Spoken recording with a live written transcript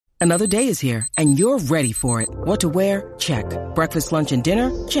Another day is here, and you're ready for it. What to wear? Check. Breakfast, lunch, and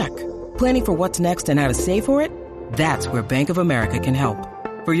dinner? Check. Planning for what's next and how to save for it? That's where Bank of America can help.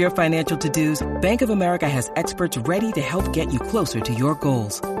 For your financial to-dos, Bank of America has experts ready to help get you closer to your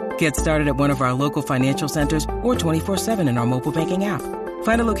goals. Get started at one of our local financial centers or 24/7 in our mobile banking app.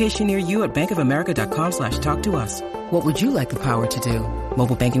 Find a location near you at bankofamerica.com/talktous. What would you like the power to do?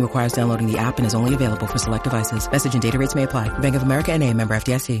 Mobile banking requires downloading the app and is only available for select devices. Message and data rates may apply. Bank of America N.A., member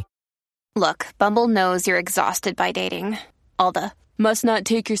FDIC. Look, Bumble knows you're exhausted by dating. All the must not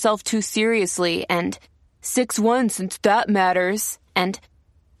take yourself too seriously and 6'1" since that matters. And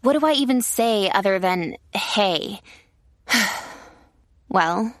what do I even say other than, hey?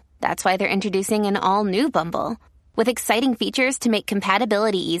 Well, that's why they're introducing an all-new Bumble with exciting features to make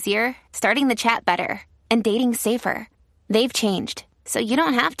compatibility easier, starting the chat better, and dating safer. They've changed, so you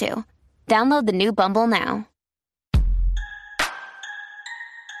don't have to. Download the new Bumble now.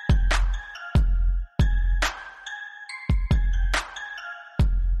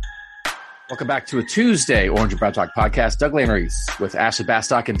 Welcome back to a Tuesday Orange and Brown Talk podcast. Doug Landry with Ashley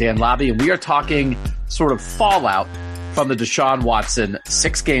Bastock and Dan Labbe, and we are talking sort of fallout from the Deshaun Watson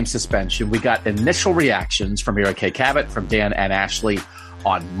 6-game suspension. We got initial reactions from Mary Kay Cabot, from Dan and Ashley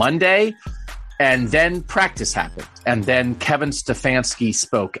on Monday, and then practice happened. And then Kevin Stefanski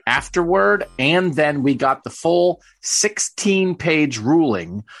spoke afterward, and then we got the full 16-page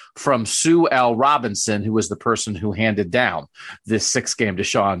ruling from Sue L. Robinson, who was the person who handed down this 6-game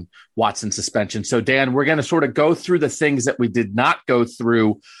Deshaun Watson suspension. So, Dan, we're going to sort of go through the things that we did not go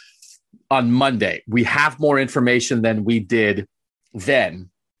through on Monday. We have more information than we did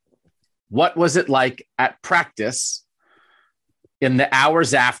then. What was it like at practice in the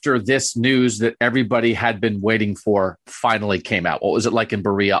hours after this news that everybody had been waiting for finally came out? What was it like in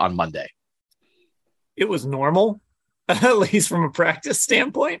Berea on Monday? It was normal, at least from a practice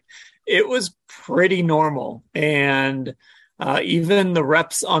standpoint. It was pretty normal. And even the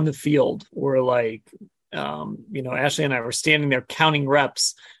reps on the field were like, Ashley and I were standing there counting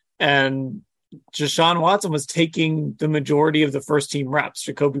reps, and Deshaun Watson was taking the majority of the first team reps.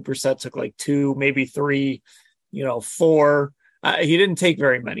 Jacoby Brissett took like 2, maybe 3, 4. He didn't take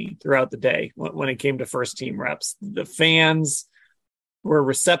very many throughout the day when it came to first team reps. The fans were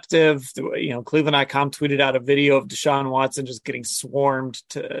receptive. Cleveland.com tweeted out a video of Deshaun Watson just getting swarmed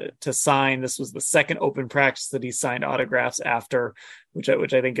to sign. This was the second open practice that he signed autographs after, which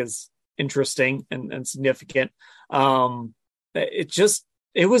I think is interesting and significant.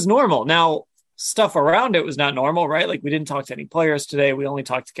 It was normal. Now, stuff around it was not normal, right? Like, we didn't talk to any players today. We only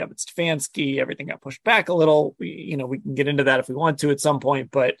talked to Kevin Stefanski. Everything got pushed back a little. We can get into that if we want to at some point,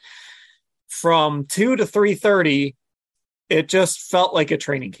 but from 2 to 3:30, it just felt like a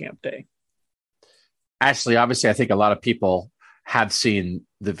training camp day. Ashley, obviously, I think a lot of people have seen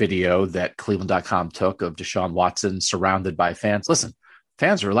the video that Cleveland.com took of Deshaun Watson surrounded by fans. Listen,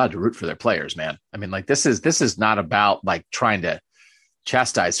 fans are allowed to root for their players, man. I mean, like, this is not about like trying to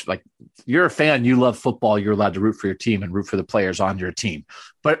chastise. Like, you're a fan, you love football, you're allowed to root for your team and root for the players on your team.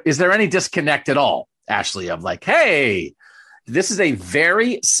 But is there any disconnect at all, Ashley, of like, hey, this is a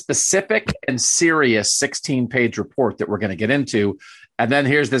very specific and serious 16-page report that we're going to get into, and then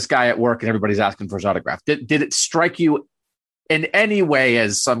here's this guy at work and everybody's asking for his autograph. Did it strike you in any way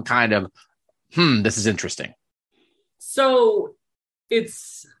as some kind of, this is interesting? So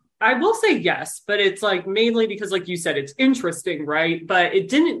I will say yes, but it's like mainly because, like you said, it's interesting, right? But it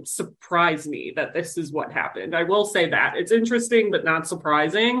didn't surprise me that this is what happened. I will say that it's interesting, but not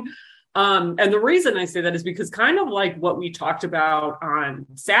surprising. And the reason I say that is because kind of like what we talked about on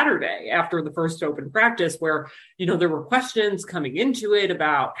Saturday after the first open practice, where, there were questions coming into it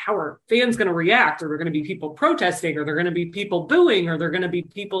about how are fans going to react? Are there going to be people protesting? Are there going to be people booing? Are there going to be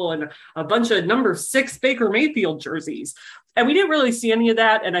people in a bunch of number 6 Baker Mayfield jerseys? And we didn't really see any of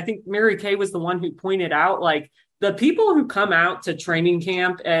that. And I think Mary Kay was the one who pointed out, like, the people who come out to training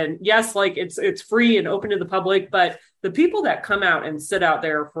camp, and yes, like it's free and open to the public, but the people that come out and sit out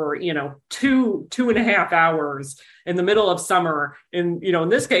there for, 2.5 hours in the middle of summer, in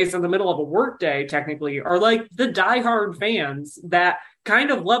this case, in the middle of a work day, technically, are like the diehard fans that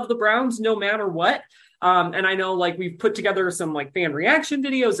kind of love the Browns no matter what. And I know, like, we've put together some like fan reaction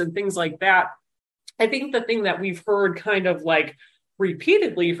videos and things like that. I think the thing that we've heard kind of like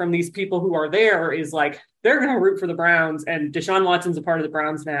repeatedly from these people who are there is like, they're going to root for the Browns, and Deshaun Watson's a part of the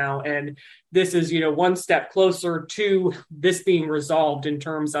Browns now. And this is, one step closer to this being resolved in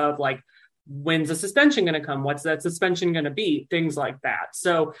terms of like, when's the suspension going to come? What's that suspension going to be? Things like that.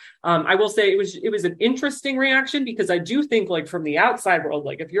 So I will say it was an interesting reaction, because I do think, like, from the outside world,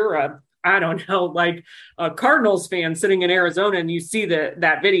 like, if you're a I don't know, like a Cardinals fan sitting in Arizona and you see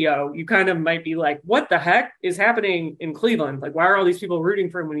that video, you kind of might be like, what the heck is happening in Cleveland? Like, why are all these people rooting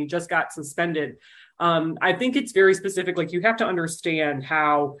for him when he just got suspended? I think it's very specific. Like, you have to understand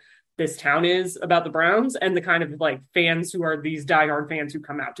how this town is about the Browns and the kind of like fans who are these diehard fans who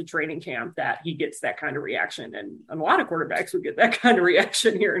come out to training camp, that he gets that kind of reaction. And a lot of quarterbacks would get that kind of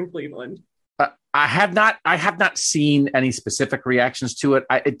reaction here in Cleveland. I have not seen any specific reactions to it.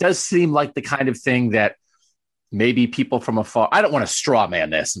 It does seem like the kind of thing that maybe people from afar, I don't want to straw man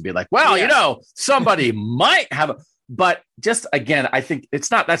this and be like, well, somebody might have, but just again, I think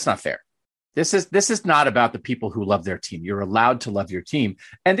that's not fair. This is not about the people who love their team. You're allowed to love your team.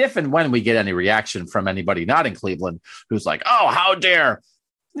 And if and when we get any reaction from anybody not in Cleveland who's like, oh, how dare,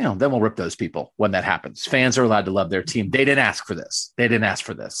 then we'll rip those people when that happens. Fans are allowed to love their team. They didn't ask for this.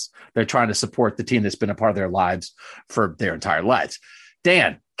 They're trying to support the team that's been a part of their lives for their entire lives.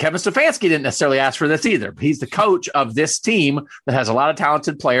 Dan, Kevin Stefanski didn't necessarily ask for this either. He's the coach of this team that has a lot of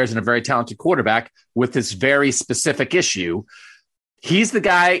talented players and a very talented quarterback with this very specific issue. He's the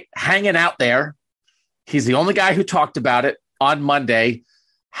guy hanging out there. He's the only guy who talked about it on Monday.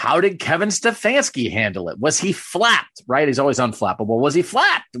 How did Kevin Stefanski handle it? Was he flapped, right? He's always unflappable. Was he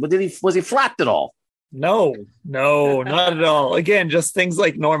flapped? Was he flapped at all? No, not at all. Again, just things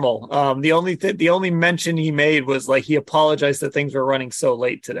like normal. The only mention he made was like he apologized that things were running so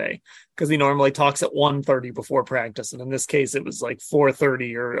late today, because he normally talks at 1:30 before practice. And in this case, it was like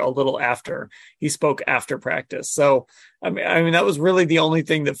 4:30 or a little after. He spoke after practice. So, I mean, that was really the only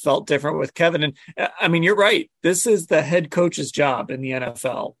thing that felt different with Kevin. And I mean, you're right. This is the head coach's job in the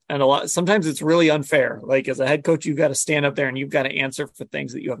NFL. And sometimes it's really unfair. Like, as a head coach, you've got to stand up there and you've got to answer for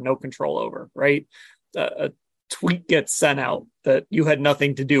things that you have no control over, right? A tweet gets sent out that you had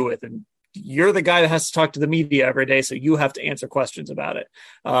nothing to do with, and you're the guy that has to talk to the media every day, so you have to answer questions about it.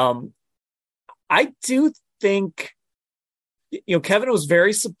 I do think, Kevin was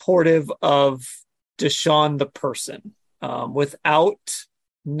very supportive of Deshaun the person, without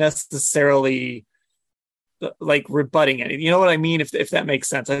necessarily like rebutting anything. You know what I mean? If that makes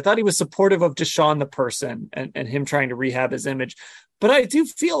sense. I thought he was supportive of Deshaun the person and him trying to rehab his image. But I do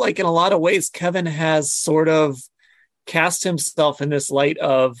feel like in a lot of ways, Kevin has sort of cast himself in this light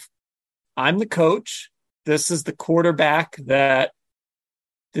of, I'm the coach. This is the quarterback that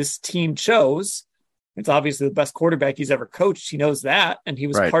this team chose. It's obviously the best quarterback he's ever coached. He knows that. And he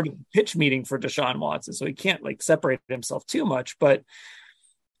was part of the pitch meeting for Deshaun Watson. So he can't like separate himself too much. But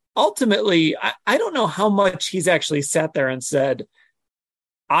ultimately, I don't know how much he's actually sat there and said,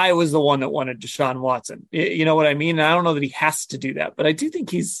 I was the one that wanted Deshaun Watson. You know what I mean? And I don't know that he has to do that, but I do think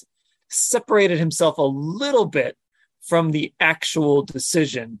he's separated himself a little bit from the actual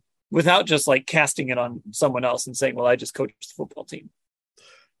decision without just like casting it on someone else and saying, well, I just coached the football team.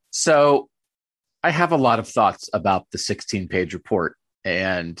 So I have a lot of thoughts about the 16-page report,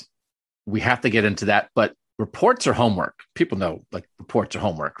 and we have to get into that, but reports are homework. People know like reports are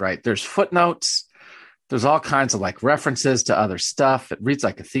homework, right? There's footnotes. There's all kinds of like references to other stuff. It reads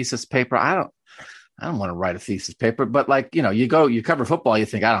like a thesis paper. I don't want to write a thesis paper, but like, you cover football, you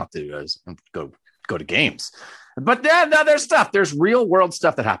think I don't have to do this, go to games. But then there's stuff, there's real world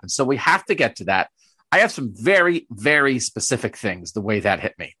stuff that happens. So we have to get to that. I have some very, very specific things, the way that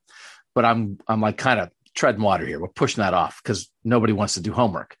hit me, but I'm like kind of treading water here. We're pushing that off because nobody wants to do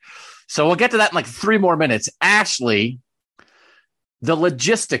homework. So we'll get to that in like 3 more minutes. Ashley, the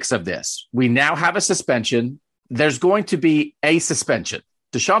logistics of this. We now have a suspension. There's going to be a suspension.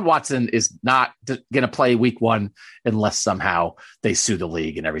 Deshaun Watson is not going to play week 1 unless somehow they sue the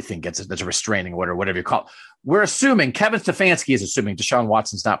league and everything there's a restraining order, whatever you call it. We're assuming, Kevin Stefanski is assuming Deshaun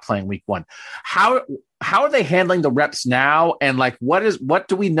Watson's not playing week 1. How are they handling the reps now? And like, what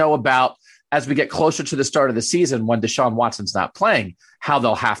do we know about as we get closer to the start of the season when Deshaun Watson's not playing, how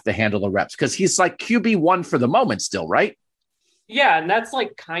they'll have to handle the reps? Because he's like QB1 for the moment still, right? Yeah, and that's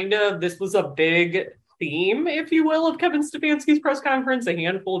like this was a big theme, if you will, of Kevin Stefanski's press conference. A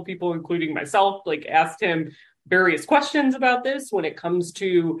handful of people, including myself, like asked him various questions about this when it comes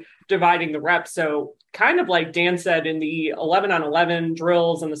to dividing the reps. So kind of like Dan said, in the 11-on-11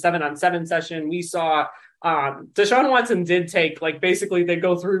 drills and the 7-on-7 session, we saw Deshaun Watson did take, like, basically they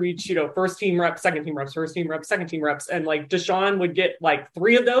go through each, first team reps, second team reps, first team reps, second team reps. And like Deshaun would get like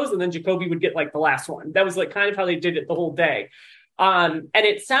 3 of those, and then Jacoby would get like the last one. That was like kind of how they did it the whole day. And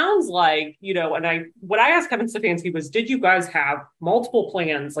it sounds like, what I asked Kevin Stefanski was, did you guys have multiple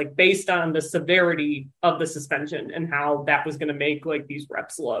plans, like based on the severity of the suspension and how that was going to make like these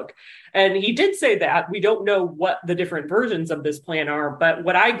reps look? And he did say that. We don't know what the different versions of this plan are, but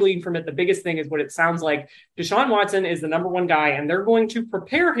what I gleaned from it, the biggest thing is what it sounds like. Deshaun Watson is the number one guy, and they're going to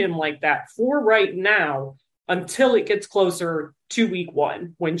prepare him like that for right now until it gets closer to week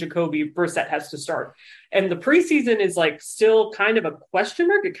 1 when Jacoby Brissett has to start. And the preseason is like still kind of a question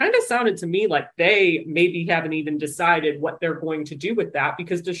mark. It kind of sounded to me like they maybe haven't even decided what they're going to do with that,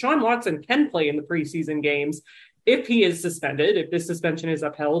 because Deshaun Watson can play in the preseason games if he is suspended, if this suspension is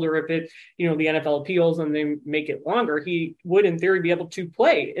upheld, or if it, the NFL appeals and they make it longer, he would in theory be able to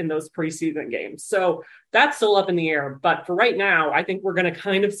play in those preseason games. So that's still up in the air. But for right now, I think we're going to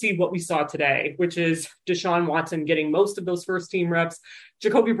kind of see what we saw today, which is Deshaun Watson getting most of those first team reps,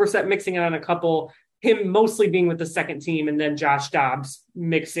 Jacoby Brissett mixing in on a couple, him mostly being with the second team, and then Josh Dobbs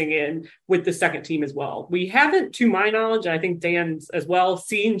mixing in with the second team as well. We haven't, to my knowledge, and I think Dan's as well,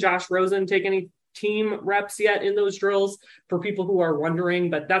 seen Josh Rosen take any team reps yet in those drills, for people who are wondering,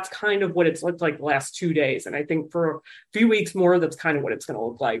 but that's kind of what it's looked like the last 2 days. And I think for a few weeks more, that's kind of what it's going to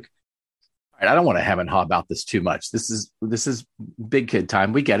look like. All right, I don't want to hem and haw about this too much. This is big kid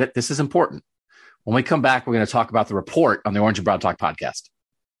time. We get it. This is important. When we come back, we're going to talk about the report on the Orange and Brown Talk podcast.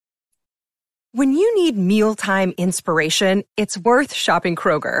 When you need mealtime inspiration, it's worth shopping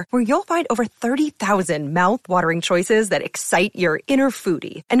Kroger, where you'll find over 30,000 mouth-watering choices that excite your inner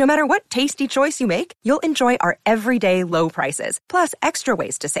foodie. And no matter what tasty choice you make, you'll enjoy our everyday low prices, plus extra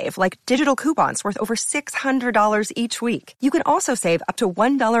ways to save, like digital coupons worth over $600 each week. You can also save up to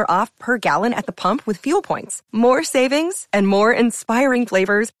 $1 off per gallon at the pump with fuel points. More savings and more inspiring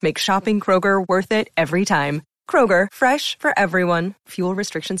flavors make shopping Kroger worth it every time. Kroger, fresh for everyone. Fuel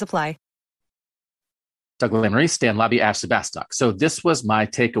restrictions apply. Doug Lesmerises, Dan Labbe, Ashley Bastock. So this was my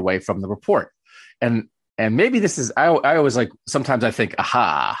takeaway from the report. And maybe this is, I always like, sometimes I think,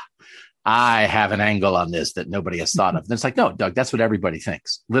 aha, I have an angle on this that nobody has thought of. And it's like, no, Doug, that's what everybody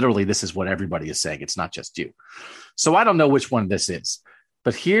thinks. Literally, this is what everybody is saying. It's not just you. So I don't know which one this is.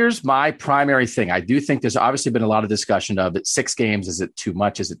 But here's my primary thing. I do think there's obviously been a lot of discussion of it. 6 games. Is it too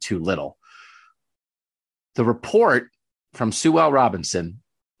much? Is it too little? The report from Sue L. Robinson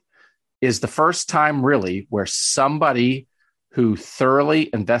is the first time really where somebody who thoroughly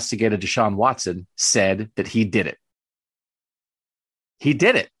investigated Deshaun Watson said that he did it. He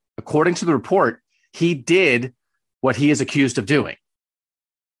did it. According to the report, he did what he is accused of doing.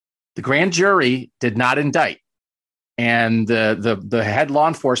 The grand jury did not indict. And the head law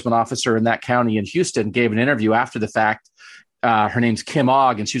enforcement officer in that county in Houston gave an interview after the fact. Her name's Kim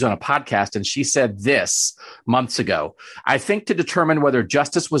Ogg, and she was on a podcast, and she said this months ago. I think to determine whether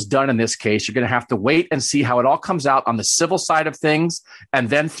justice was done in this case, you're going to have to wait and see how it all comes out on the civil side of things,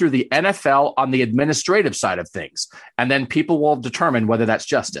 and then through the NFL on the administrative side of things. And then people will determine whether that's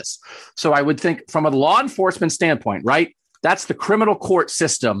justice. So I would think from a law enforcement standpoint, right, that's the criminal court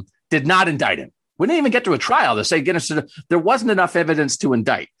system did not indict him. We didn't even get to a trial to say, there wasn't enough evidence to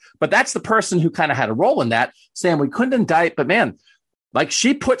indict. But that's the person who kind of had a role in that, saying we couldn't indict. But man, like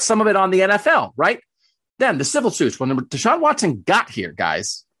she put some of it on the NFL, right? Then the civil suits. When Deshaun Watson got here,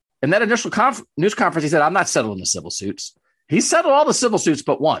 guys, in that initial news conference, he said, I'm not settling the civil suits. He settled all the civil suits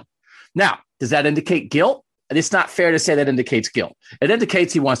but one. Now, does that indicate guilt? And it's not fair to say that indicates guilt. It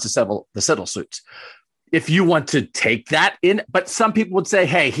indicates he wants to settle the civil suits. If you want to take that in, but some people would say,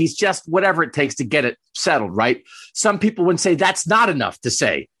 hey, he's just whatever it takes to get it settled, right? Some people would say that's not enough to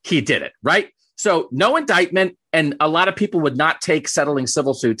say he did it, right? So no indictment, and a lot of people would not take settling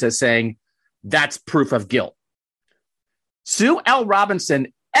civil suits as saying that's proof of guilt. Sue L.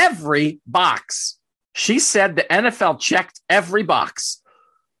 Robinson, every box. She said the NFL checked every box.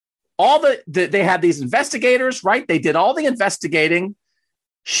 They had these investigators, right? They did all the investigating.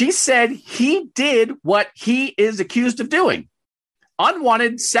 She said he did what he is accused of doing.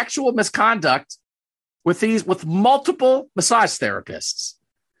 Unwanted sexual misconduct with multiple massage therapists.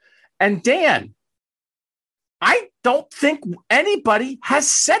 And Dan, I don't think anybody has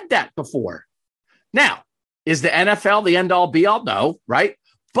said that before. Now, is the NFL the end all be all? No, right?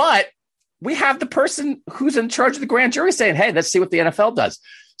 But we have the person who's in charge of the grand jury saying, hey, let's see what the NFL does.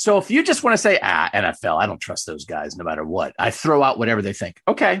 So if you just want to say, NFL, I don't trust those guys no matter what. I throw out whatever they think.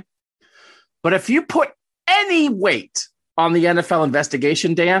 Okay. But if you put any weight on the NFL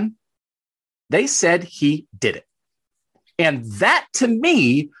investigation, Dan, they said he did it. And that to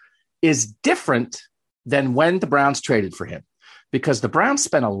me is different than when the Browns traded for him. because the Browns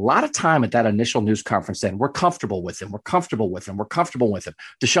spent a lot of time at that initial news conference saying, we're comfortable with him. We're comfortable with him. We're comfortable with him.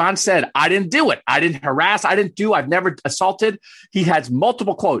 Deshaun said, I didn't do it. I didn't harass. I've never assaulted. He has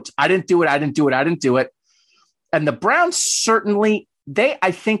multiple quotes. I didn't do it. I didn't do it. I didn't do it. And the Browns certainly,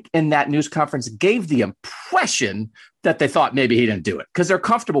 I think in that news conference gave the impression that they thought maybe he didn't do it because they're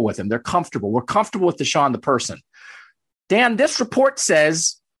comfortable with him. They're comfortable. We're comfortable with Deshaun, the person. Dan, this report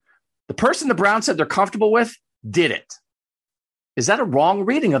says the person the Browns said they're comfortable with did it. Is that a wrong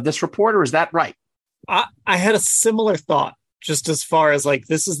reading of this report, or is that right? I had a similar thought, just as far as like,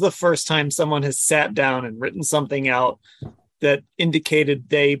 this is the first time someone has sat down and written something out that indicated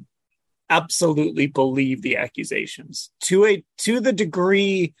they absolutely believe the accusations to the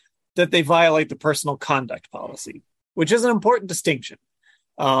degree that they violate the personal conduct policy, which is an important distinction.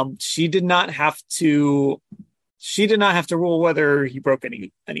 She did not have to rule whether he broke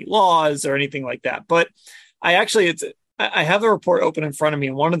any laws or anything like that. But I have the report open in front of me.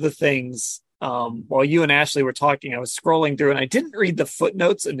 And one of the things, while you and Ashley were talking, I was scrolling through and I didn't read the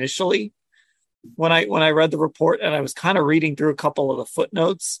footnotes initially when I read the report, and I was kind of reading through a couple of the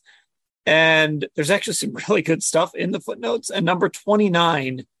footnotes, and there's actually some really good stuff in the footnotes. And number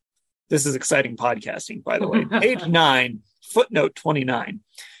 29, this is exciting podcasting, by the way, page 9, footnote 29.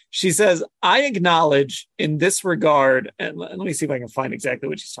 She says, I acknowledge in this regard, and let me see if I can find exactly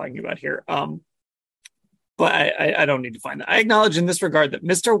what she's talking about here. But I don't need to find that. I acknowledge in this regard that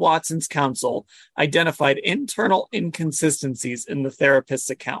Mr. Watson's counsel identified internal inconsistencies in the therapist's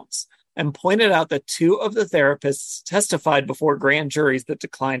accounts and pointed out that 2 of the therapists testified before grand juries that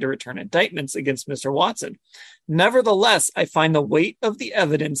declined to return indictments against Mr. Watson. Nevertheless, I find the weight of the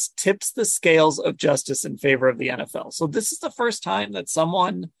evidence tips the scales of justice in favor of the NFL. So this is the first time that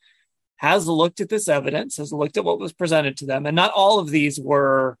someone has looked at this evidence, has looked at what was presented to them. And not all of these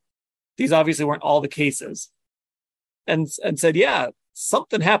obviously weren't all the cases, and said, yeah,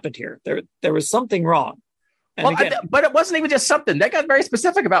 something happened here. There was something wrong. And well, again, but it wasn't even just something. They got very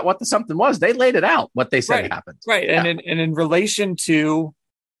specific about what the something was. They laid it out, what they said happened. Right. Yeah. And in relation to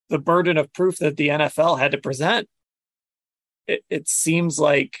the burden of proof that the NFL had to present, it seems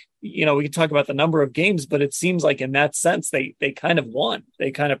like, we can talk about the number of games, but it seems like in that sense, they kind of won.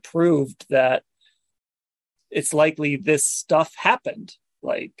 They kind of proved that it's likely this stuff happened.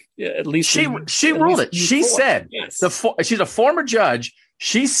 Like, at least she ruled it. She said, yes. She's a former judge.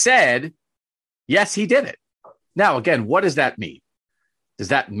 She said, yes, he did it. Now, again, what does that mean? Does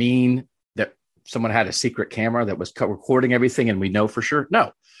that mean that someone had a secret camera that was recording everything and we know for sure?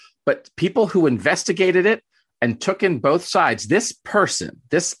 No. But people who investigated it and took in both sides, this person,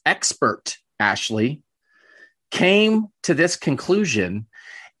 this expert, Ashley, came to this conclusion.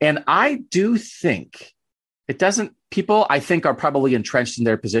 And I do think people, I think, are probably entrenched in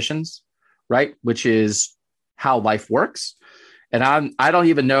their positions, right? Which is how life works. And I don't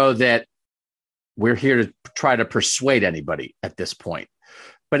even know that we're here to try to persuade anybody at this point.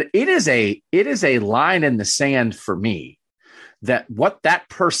 But it is a line in the sand for me that what that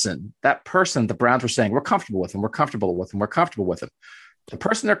person, the Browns were saying, we're comfortable with him, we're comfortable with him, we're comfortable with him. The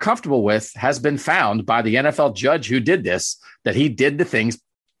person they're comfortable with has been found by the NFL judge who did this, that he did the things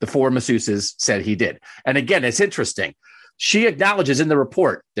the 4 masseuses said he did. And again, it's interesting. She acknowledges in the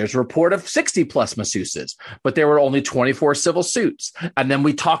report, there's a report of 60 plus masseuses, but there were only 24 civil suits. And then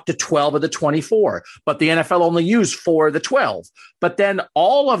we talked to 12 of the 24, but the NFL only used 4 of the 12. But then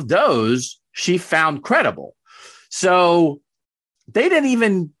all of those she found credible. So they didn't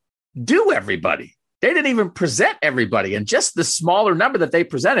even do everybody. They didn't even present everybody. And just the smaller number that they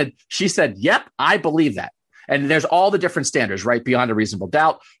presented, she said, yep, I believe that. And there's all the different standards, right? Beyond a reasonable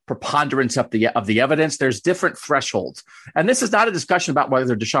doubt, preponderance of the evidence. There's different thresholds. And this is not a discussion about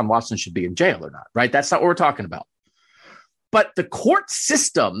whether Deshaun Watson should be in jail or not, right? That's not what we're talking about. But the court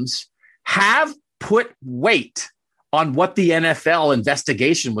systems have put weight on what the NFL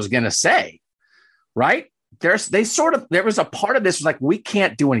investigation was going to say, right? There was a part of this was like, we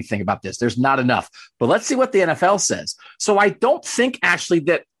can't do anything about this. There's not enough. But let's see what the NFL says. So I don't think, Ashley,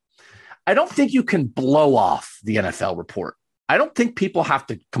 I don't think you can blow off the NFL report. I don't think people have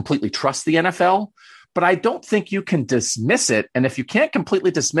to completely trust the NFL, but I don't think you can dismiss it. And if you can't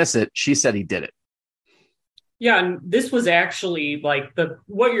completely dismiss it, she said he did it. Yeah, and this was actually like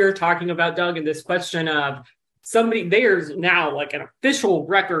what you're talking about, Doug, in this question of there's now like an official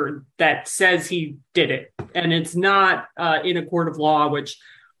record that says he did it. And it's not in a court of law, which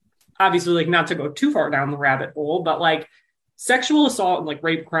obviously, like, not to go too far down the rabbit hole, but like, sexual assault and like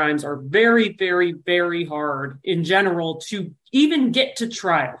rape crimes are very, very, very hard in general to even get to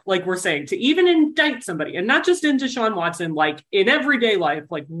trial. Like we're saying, to even indict somebody, and not just in Deshaun Watson, like in everyday life,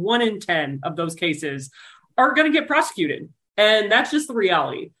 like 1 in 10 of those cases are going to get prosecuted. And that's just the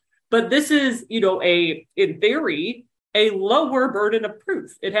reality. But this is, in theory, a lower burden of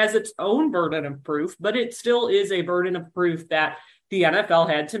proof. It has its own burden of proof, but it still is a burden of proof that the NFL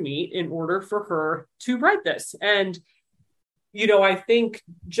had to meet in order for her to write this. And, I think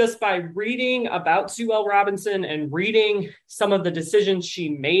just by reading about Sue L. Robinson and reading some of the decisions she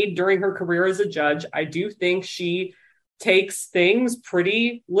made during her career as a judge, I do think she takes things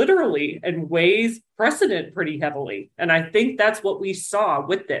pretty literally and weighs precedent pretty heavily. And I think that's what we saw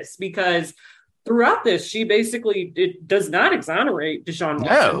with this, because throughout this, she basically does not exonerate Deshaun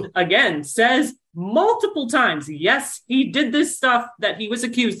Watson. No. Again, says multiple times, yes, he did this stuff that he was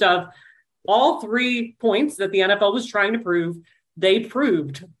accused of. All 3 points that the NFL was trying to prove, they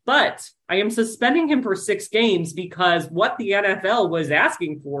proved. But I am suspending him for 6 games because what the NFL was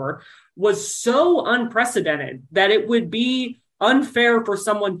asking for was so unprecedented that it would be unfair for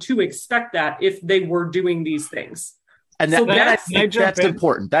someone to expect that if they were doing these things. And that's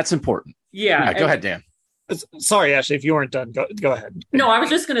important. That's important. Yeah. Go ahead, Dan. Sorry, Ashley, if you weren't done, go ahead. No, I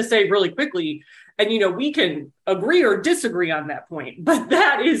was just going to say really quickly, and, we can agree or disagree on that point, but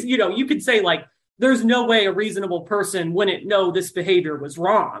that is, you could say like, there's no way a reasonable person wouldn't know this behavior was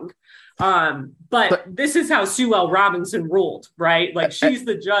wrong. But this is how Sue L. Robinson ruled, right? Like she's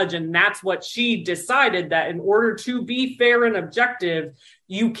the judge, and that's what she decided, that in order to be fair and objective,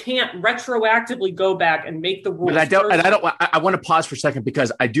 you can't retroactively go back and make the rules. But I want to pause for a second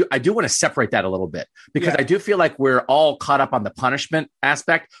because I do want to separate that a little bit, because I do feel like we're all caught up on the punishment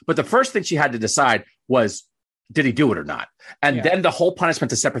aspect. But the first thing she had to decide was, did he do it or not? And then the whole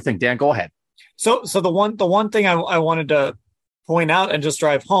punishment's a separate thing. Dan, go ahead. So the one thing I wanted to point out and just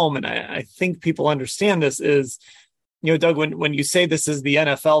drive home, and I think people understand this, is, Doug, when you say this is the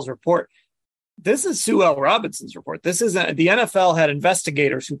NFL's report, this is Sue L. Robinson's report. This is the NFL had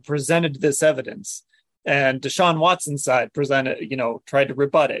investigators who presented this evidence, and Deshaun Watson's side tried to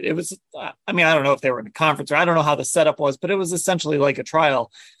rebut it. It was, I don't know if they were in a conference, or I don't know how the setup was, but it was essentially like a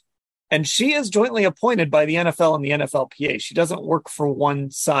trial. And she is jointly appointed by the NFL and the NFLPA. She doesn't work for one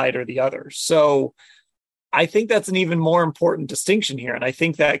side or the other. So I think that's an even more important distinction here. And I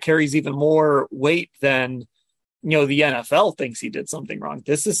think that carries even more weight than, the NFL thinks he did something wrong.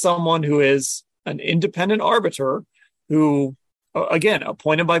 This is someone who is an independent arbiter who, again,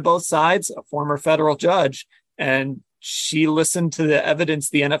 appointed by both sides, a former federal judge. And she listened to the evidence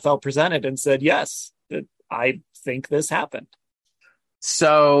the NFL presented and said, yes, I think this happened.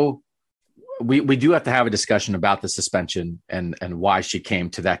 So we do have to have a discussion about the suspension and why she came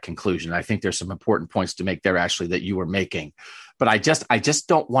to that conclusion. I think there's some important points to make there, Ashley, that you were making, but I just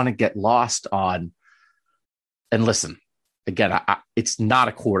don't want to get lost on, and listen, again, it's not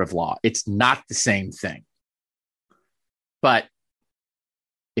a court of law. It's not the same thing, but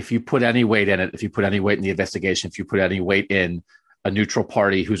if you put any weight in it, if you put any weight in the investigation, if you put any weight in a neutral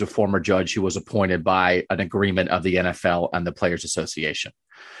party who's a former judge who was appointed by an agreement of the NFL and the Players Association,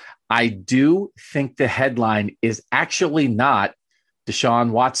 I do think the headline is actually not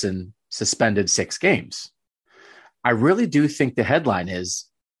Deshaun Watson suspended 6 games. I really do think the headline is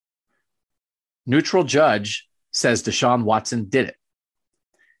neutral judge says Deshaun Watson did it.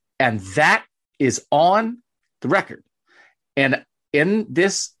 And that is on the record. And in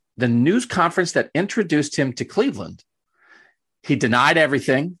the news conference that introduced him to Cleveland, he denied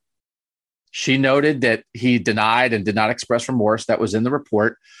everything. She noted that he denied and did not express remorse. That was in the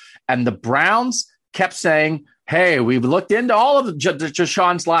report. And the Browns kept saying, hey, we've looked into all of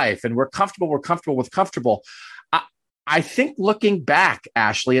Deshaun's life and we're comfortable. I think looking back,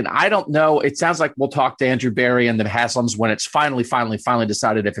 Ashley, and I don't know, it sounds like we'll talk to Andrew Berry and the Haslams when it's finally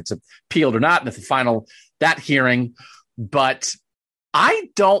decided if it's appealed or not, and if that hearing, but I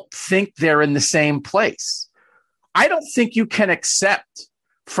don't think they're in the same place. I don't think you can accept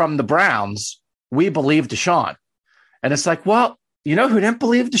from the Browns, we believe Deshaun. And it's like, well, you know who didn't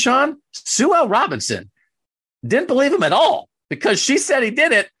believe Deshaun? Sue L. Robinson didn't believe him at all, because she said he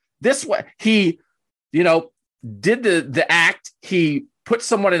did it this way. He, did the act. He put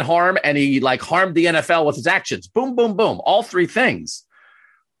someone in harm, and he harmed the NFL with his actions. Boom, boom, boom. All 3 things.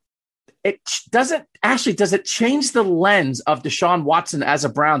 Does it change the lens of Deshaun Watson as a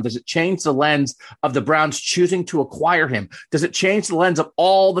Brown? Does it change the lens of the Browns choosing to acquire him? Does it change the lens of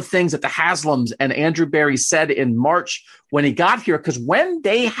all the things that the Haslams and Andrew Berry said in March when he got here? Because when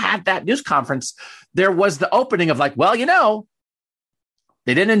they had that news conference, there was the opening of they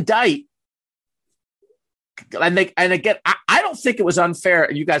didn't indict. And again, I don't think it was unfair.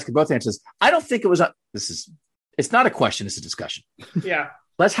 And you guys can both answer this. I don't think it was. It's not a question. It's a discussion. Yeah.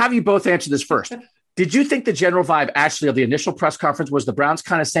 Let's have you both answer this first. Did you think the general vibe, Ashley, of the initial press conference was the Browns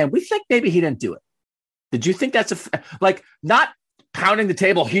kind of saying, we think maybe he didn't do it? Did you think that's like not pounding the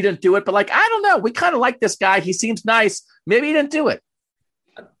table? He didn't do it, but like, I don't know. We kind of like this guy. He seems nice. Maybe he didn't do it.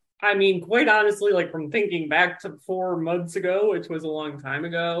 I mean, quite honestly, like from thinking back to 4 months ago, which was a long time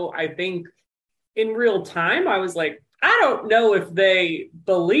ago, I think in real time, I was like, I don't know if they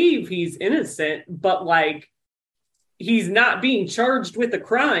believe he's innocent, but like, he's not being charged with a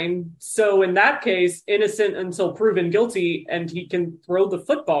crime. So in that case, innocent until proven guilty, and he can throw the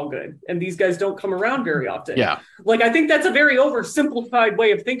football good. And these guys don't come around very often. Yeah. Like, I think that's a very oversimplified way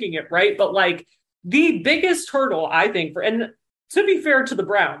of thinking it, right? But like the biggest hurdle, I think, and to be fair to the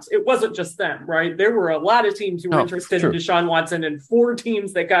Browns, it wasn't just them, right? There were a lot of teams who were interested in Deshaun Watson, and 4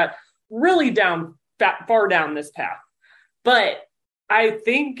 teams that got really far down this path. But I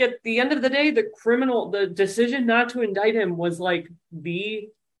think at the end of the day, the decision not to indict him was like the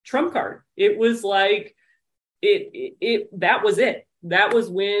trump card. It was like, that was it. That was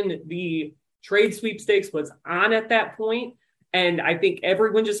when the trade sweepstakes was on at that point. And I think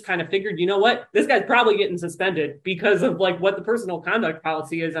everyone just kind of figured, you know what, this guy's probably getting suspended because of like what the personal conduct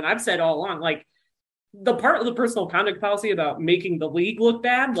policy is. And I've said all along, like the part of the personal conduct policy about making the league look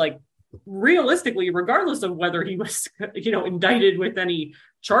bad, like realistically, regardless of whether he was, indicted with any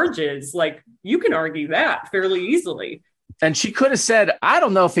charges, like you can argue that fairly easily. And she could have said, I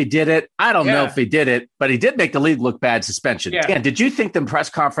don't know if he did it. I don't know if he did it, but he did make the league look bad suspension. Yeah. Dan, did you think the press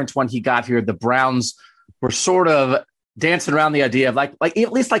conference when he got here, the Browns were sort of dancing around the idea of like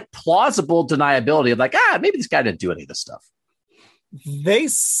at least like plausible deniability of like, maybe this guy didn't do any of this stuff? They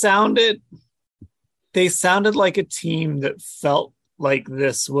sounded like a team that felt like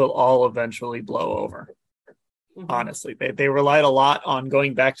this will all eventually blow over. Mm-hmm. Honestly, they relied a lot on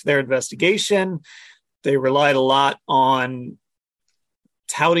going back to their investigation. They relied a lot on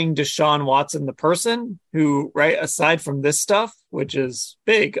touting Deshaun Watson, the person who, right, aside from this stuff, which is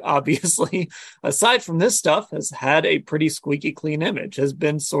big, obviously, aside from this stuff, has had a pretty squeaky clean image, has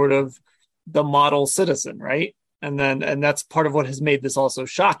been sort of the model citizen, right? And that's part of what has made this also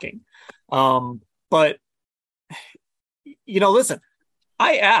shocking. But, listen,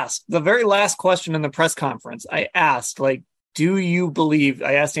 I asked the very last question in the press conference. I asked, like,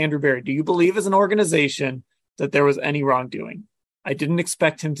 I asked Andrew Berry, do you believe as an organization that there was any wrongdoing? I didn't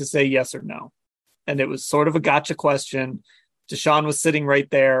expect him to say yes or no. And it was sort of a gotcha question. Deshaun was sitting right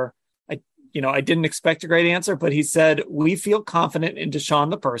there. I didn't expect a great answer, but he said, we feel confident in Deshaun,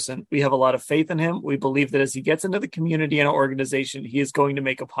 the person. We have a lot of faith in him. We believe that as he gets into the community and our organization, he is going to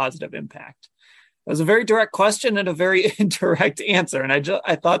make a positive impact. It was a very direct question and a very indirect answer. And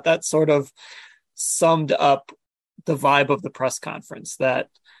I thought that sort of summed up the vibe of the press conference, that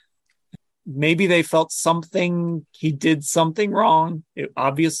maybe they felt he did something wrong. It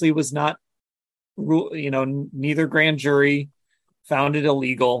obviously was not, neither grand jury found it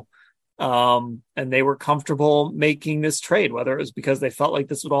illegal. And they were comfortable making this trade, whether it was because they felt like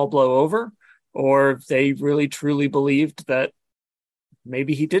this would all blow over or if they really truly believed that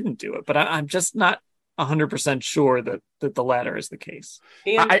maybe he didn't do it. But I'm just not 100% sure that the latter is the case.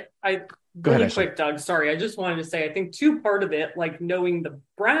 And Go ahead, quick, Doug. Sorry, I just wanted to say, I think part of it, like knowing the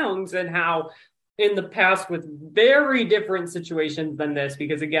Browns and how in the past with very different situations than this,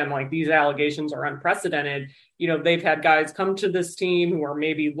 because again, like these allegations are unprecedented. They've had guys come to this team who are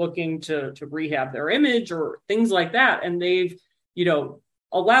maybe looking to rehab their image or things like that. And they've,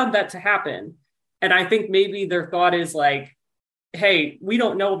 allowed that to happen. And I think maybe their thought is like, hey, we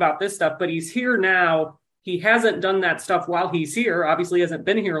don't know about this stuff, but he's here now. He hasn't done that stuff while he's here. Obviously, he hasn't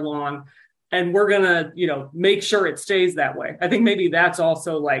been here long. And we're going to, make sure it stays that way. I think maybe that's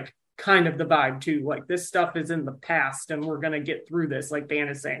also like kind of the vibe too. Like this stuff is in the past and we're going to get through this. Like Dan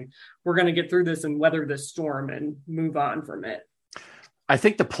is saying, we're going to get through this and weather this storm and move on from it. I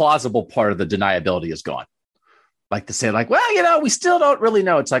think the plausible part of the deniability is gone. Like to say like, well, we still don't really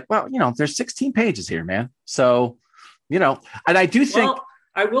know. It's like, well, there's 16 pages here, man. So, and I do think. Well,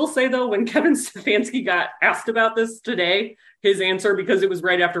 I will say, though, when Kevin Stefanski got asked about this today, his answer, because it was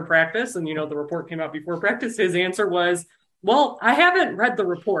right after practice and, the report came out before practice, his answer was, well, I haven't read the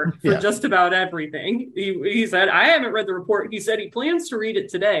report for just about everything. He said, I haven't read the report. He said he plans to read it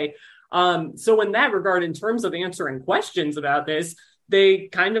today. So in that regard, in terms of answering questions about this, they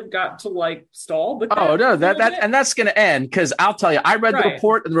kind of got to like stall. But that's going to end because I'll tell you, I read the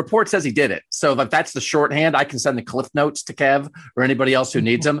report and the report says he did it. So if that's the shorthand, I can send the cliff notes to Kev or anybody else who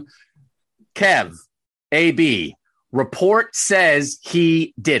needs them. Kev, AB, report says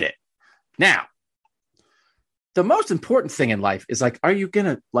he did it. Now, the most important thing in life is like, are you going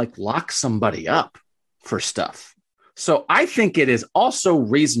to like lock somebody up for stuff? So I think it is also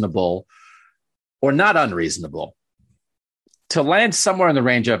reasonable or not unreasonable to land somewhere in the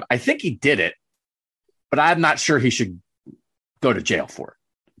range of, I think he did it, but I'm not sure he should go to jail for it.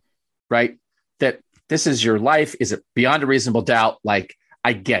 Right? That this is your life. Is it beyond a reasonable doubt? Like,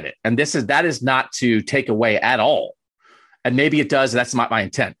 I get it. And that is not to take away at all. And maybe it does. That's not my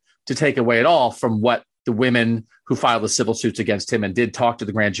intent, to take away at all from what the women who filed the civil suits against him and did talk to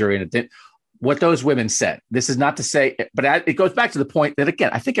the grand jury and it did what those women said. This is not to say, but it goes back to the point that, again,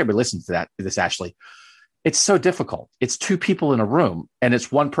 I think everybody listens to this, Ashley. It's so difficult. It's two people in a room and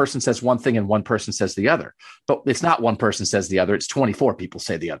it's one person says one thing and one person says the other, but it's not one person says the other. It's 24 people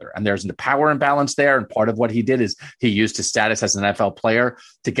say the other. And there's a power imbalance there. And part of what he did is he used his status as an NFL player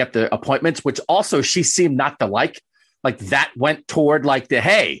to get the appointments, which also she seemed not to like that went toward like the,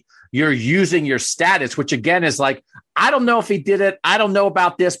 hey, you're using your status, which again is like, I don't know if he did it. I don't know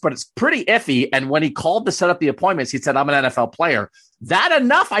about this, but it's pretty iffy. And when he called to set up the appointments, he said, I'm an NFL player. That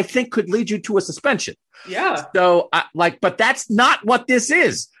enough, I think, could lead you to a suspension. Yeah. So but that's not what this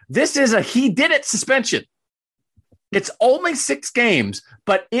is. This is a he did it suspension. It's only 6 games,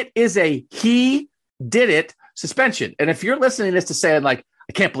 but it is a he did it suspension. And if you're listening to this to say like,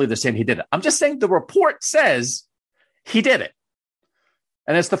 I can't believe they're saying he did it. I'm just saying the report says he did it.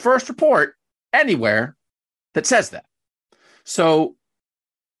 And it's the first report anywhere that says that. So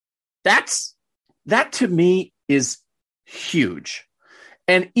that to me is huge.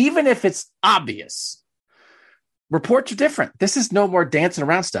 And even if it's obvious, reports are different. This is no more dancing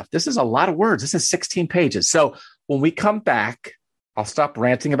around stuff. This is a lot of words. This is 16 pages. So when we come back, I'll stop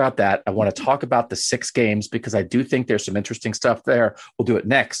ranting about that. I want to talk about the 6 games because I do think there's some interesting stuff there. We'll do it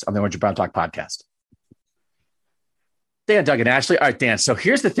next on the Orange and Brown Talk podcast. Dan, Doug, and Ashley. All right, Dan. So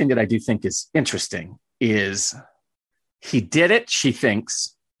here's the thing that I do think is interesting is he did it. She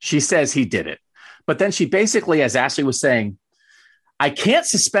says he did it. But then she basically, as Ashley was saying, I can't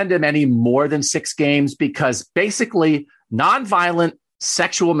suspend him any more than 6 games because basically nonviolent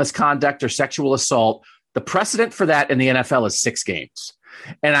sexual misconduct or sexual assault, the precedent for that in the NFL is 6 games.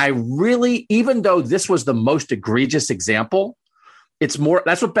 And I really, even though this was the most egregious example, it's more,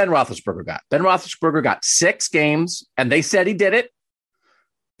 that's what Ben Roethlisberger got. Ben Roethlisberger got 6 games and they said he did it.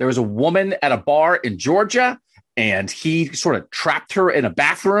 There was a woman at a bar in Georgia and he sort of trapped her in a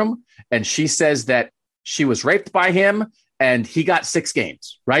bathroom. And she says that she was raped by him and he got 6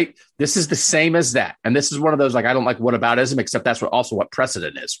 games, right? This is the same as that. And this is one of those, like, I don't like whataboutism, except that's what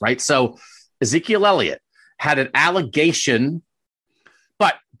precedent is, right? So Ezekiel Elliott had an allegation,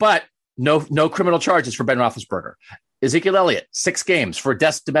 but no criminal charges for Ben Roethlisberger. Ezekiel Elliott, 6 games for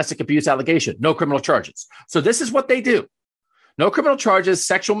domestic abuse allegation, no criminal charges. So this is what they do. No criminal charges,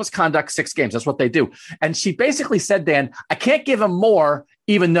 sexual misconduct, 6 games. That's what they do. And she basically said, Dan, I can't give him more,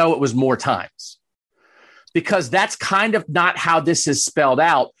 even though it was more times. Because that's kind of not how this is spelled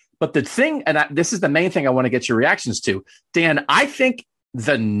out. But the thing, and this is the main thing I want to get your reactions to, Dan, I think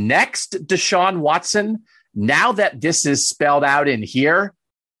the next Deshaun Watson, now that this is spelled out in here,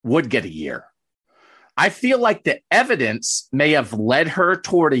 would get a year. I feel like the evidence may have led her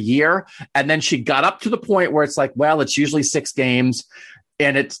toward a year. And then she got up to the point where it's like, well, it's usually 6 games.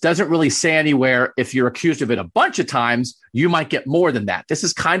 And it doesn't really say anywhere if you're accused of it a bunch of times, you might get more than that. This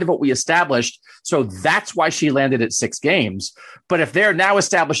is kind of what we established. So that's why she landed at 6 games. But if they're now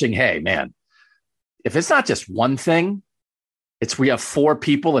establishing, hey, man, if it's not just one thing, we have 4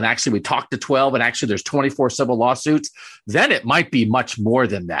 people and actually we talked to 12 and actually there's 24 civil lawsuits, then it might be much more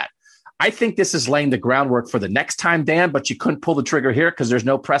than that. I think this is laying the groundwork for the next time, Dan, but you couldn't pull the trigger here because there's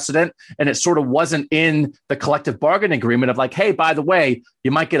no precedent. And it sort of wasn't in the collective bargaining agreement of like, hey, by the way,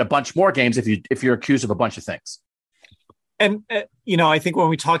 you might get a bunch more games if you're accused of a bunch of things. And, I think when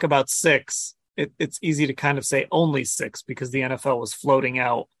we talk about 6, it's easy to kind of say only 6 because the NFL was floating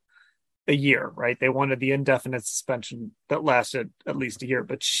out a year, right? They wanted the indefinite suspension that lasted at least a year.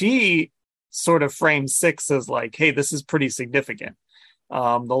 But she sort of framed 6 as like, hey, this is pretty significant.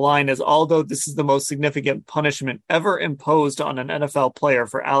 The line is, although this is the most significant punishment ever imposed on an NFL player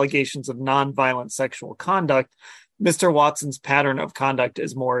for allegations of nonviolent sexual conduct, Mr. Watson's pattern of conduct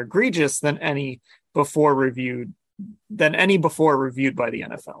is more egregious than any before reviewed by the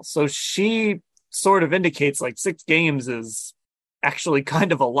NFL. So she sort of indicates like 6 games is actually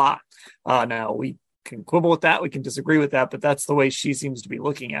kind of a lot. Now we can quibble with that. We can disagree with that, but that's the way she seems to be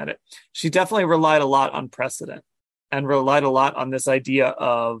looking at it. She definitely relied a lot on precedent. And relied a lot on this idea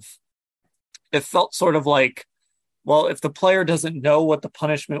of, it felt sort of like, well, if the player doesn't know what the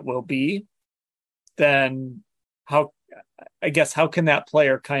punishment will be, then how can that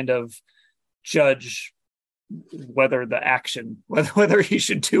player kind of judge whether the action, whether he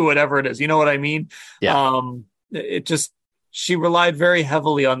should do whatever it is? You know what I mean? Yeah. She relied very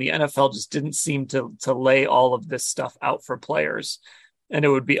heavily on the NFL, just didn't seem to lay all of this stuff out for players. And it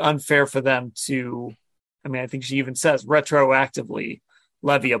would be unfair for them to I mean, I think she even says retroactively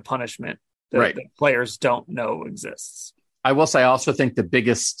levy a punishment that players don't know exists. I will say, I also think the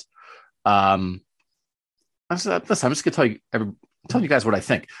biggest, listen, I'm just going to tell you guys what I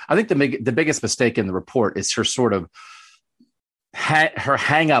think. I think the biggest mistake in the report is her sort of her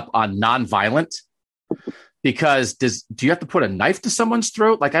hang up on nonviolent, because do you have to put a knife to someone's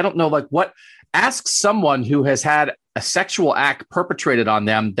throat? Like, I don't know, like what, ask someone who has had a sexual act perpetrated on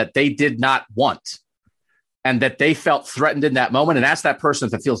them that they did not want and that they felt threatened in that moment, and ask that person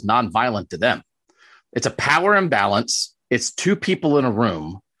if it feels nonviolent to them. It's a power imbalance. It's two people in a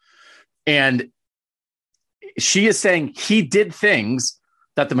room. And she is saying he did things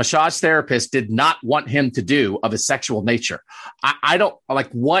that the massage therapist did not want him to do of a sexual nature. I don't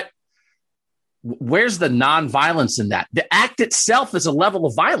like where's the nonviolence in that? The act itself is a level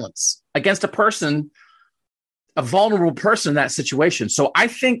of violence against a person, a vulnerable person in that situation. So I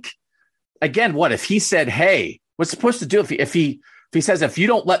think, again, what if he said, hey, what's supposed to do if he says, if you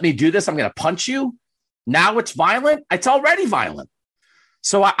don't let me do this, I'm going to punch you. Now it's violent. It's already violent.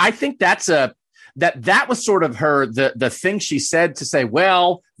 So I think that was sort of the thing she said to say,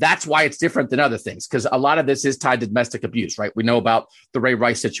 well, that's why it's different than other things, because a lot of this is tied to domestic abuse, right? We know about the Ray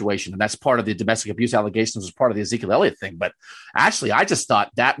Rice situation, and that's part of the domestic abuse allegations, was part of the Ezekiel Elliott thing. But actually, I just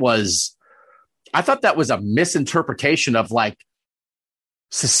thought that was a misinterpretation of like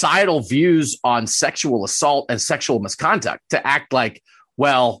societal views on sexual assault and sexual misconduct, to act like,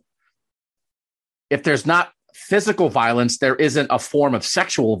 well, if there's not physical violence, there isn't a form of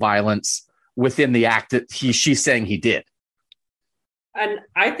sexual violence within the act that she's saying he did. And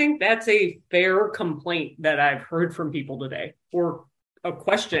I think that's a fair complaint that I've heard from people today, or a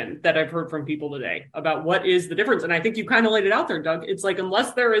question that I've heard from people today about what is the difference. And I think you kind of laid it out there, Doug. It's like,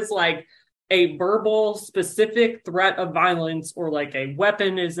 unless there is like a verbal specific threat of violence, or like a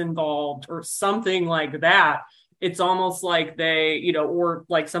weapon is involved or something like that, it's almost like they, or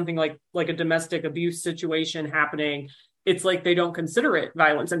like something like a domestic abuse situation happening, it's like they don't consider it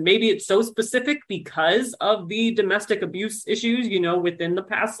violence. And maybe it's so specific because of the domestic abuse issues, within the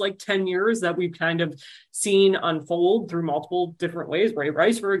past like 10 years that we've kind of seen unfold through multiple different ways. Ray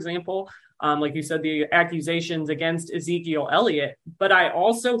Rice, for example, like you said, the accusations against Ezekiel Elliott. But I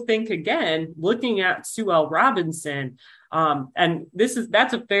also think, again, looking at Sue L. Robinson, and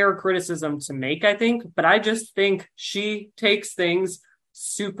that's a fair criticism to make, I think, but I just think she takes things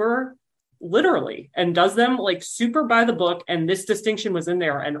super literally and does them like super by the book. And this distinction was in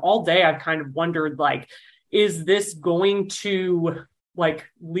there. And all day I've kind of wondered, like, is this going to like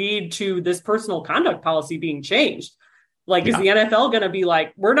lead to this personal conduct policy being changed? Like, is the NFL going to be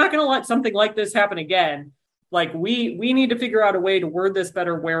like, we're not going to let something like this happen again? Like, we need to figure out a way to word this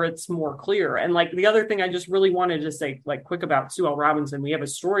better where it's more clear. And like, the other thing I just really wanted to say, like, quick about Sue L. Robinson, we have a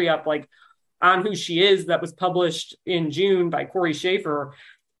story up like on who she is that was published in June by Corey Schaefer.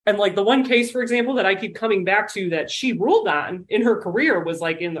 And like the one case, for example, that I keep coming back to that she ruled on in her career was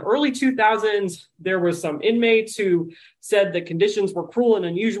like in the early 2000s, there were some inmates who said the conditions were cruel and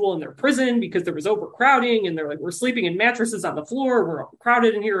unusual in their prison because there was overcrowding, and they're like, we're sleeping in mattresses on the floor. We're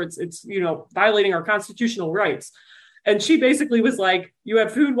crowded in here. It's violating our constitutional rights. And she basically was like, you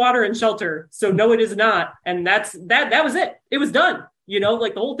have food, water, and shelter. So no, it is not. And that was it. It was done.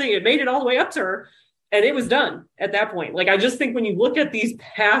 Like the whole thing, it made it all the way up to her. And it was done at that point. Like, I just think when you look at these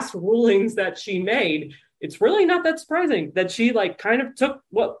past rulings that she made, it's really not that surprising that she like kind of took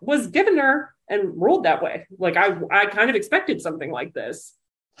what was given her and ruled that way. Like, I kind of expected something like this.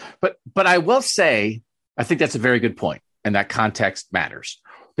 But I will say, I think that's a very good point. And that context matters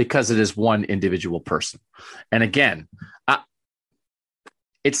because it is one individual person. And again,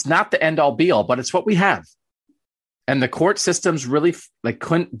 it's not the end all be all, but it's what we have. And the court systems really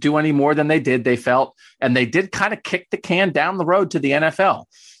couldn't do any more than they did, they felt. And they did kind of kick the can down the road to the NFL.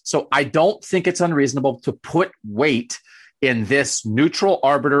 So I don't think it's unreasonable to put weight in this neutral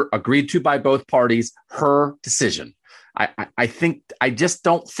arbiter agreed to by both parties, her decision. I just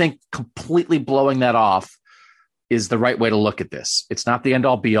don't think completely blowing that off is the right way to look at this. It's not the end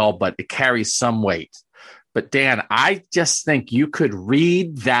all be all, but it carries some weight. But Dan, I just think you could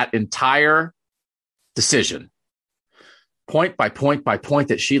read that entire decision point by point by point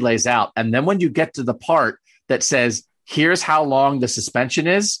that she lays out. And then when you get to the part that says, here's how long the suspension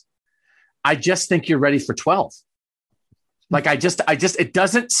is, I just think you're ready for 12. Like, it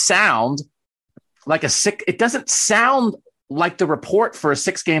doesn't sound like it doesn't sound like the report for a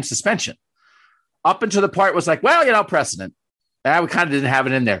 6-game suspension. Up until the part was like, well, precedent. We kind of didn't have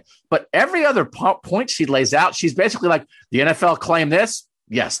it in there. But every other point she lays out, she's basically like, the NFL claimed this.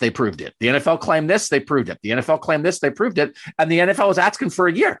 Yes, they proved it. The NFL claimed this. They proved it. The NFL claimed this. They proved it. And the NFL was asking for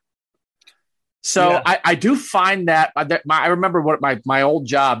a year. So Yeah. I do find that I remember what my old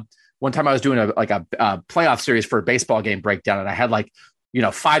job, one time I was doing a playoff series for a baseball game breakdown, and I had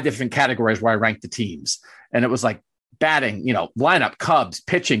 5 different categories where I ranked the teams. And it was like batting, lineup Cubs,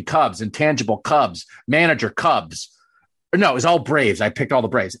 pitching Cubs, intangible Cubs, manager Cubs. No, it was all Braves. I picked all the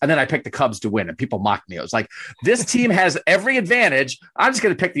Braves. And then I picked the Cubs to win, and people mocked me. It was like, this team has every advantage. I'm just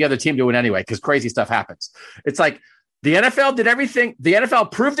going to pick the other team to win anyway, because crazy stuff happens. It's like the NFL did everything. The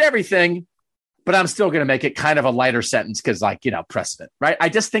NFL proved everything, but I'm still going to make it kind of a lighter sentence because, precedent, right? I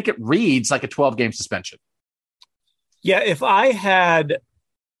just think it reads like a 12-game suspension. Yeah, if I had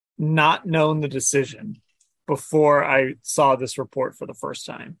not known the decision before I saw this report for the first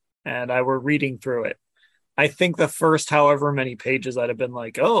time and I were reading through it, I think the first however many pages I'd have been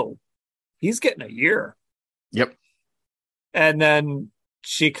like, oh, he's getting a year. Yep. And then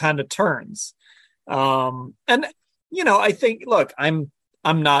she kind of turns. I think, look,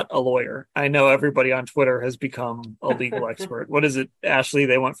 I'm not a lawyer. I know everybody on Twitter has become a legal expert. What is it, Ashley?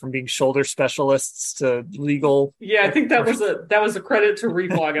 They went from being shoulder specialists to legal. Yeah, I think that was a credit to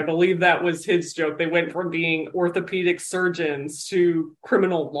Reflog. I believe that was his joke. They went from being orthopedic surgeons to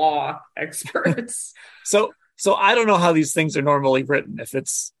criminal law experts. So I don't know how these things are normally written.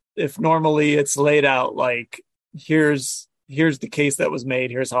 If normally it's laid out like here's the case that was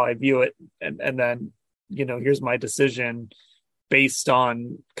made, here's how I view it, and then here's my decision based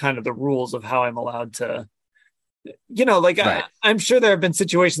on kind of the rules of how I'm allowed to, right. I'm sure there have been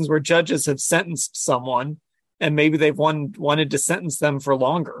situations where judges have sentenced someone and maybe they've wanted to sentence them for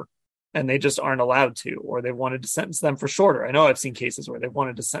longer and they just aren't allowed to, or they wanted to sentence them for shorter. I know I've seen cases where they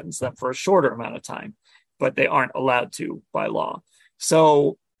wanted to sentence them for a shorter amount of time, but they aren't allowed to by law.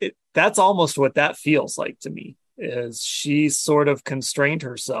 So that's almost what that feels like to me, is she sort of constrained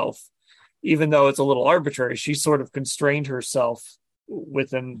herself. Even though it's a little arbitrary, she sort of constrained herself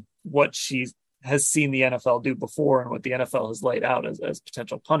within what she has seen the NFL do before and what the NFL has laid out as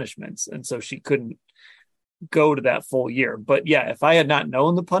potential punishments. And so she couldn't go to that full year. But yeah, if I had not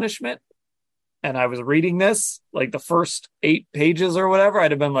known the punishment and I was reading this, like the first 8 pages or whatever, I'd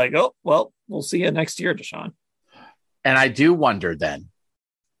have been like, oh, well, we'll see you next year, Deshaun. And I do wonder then,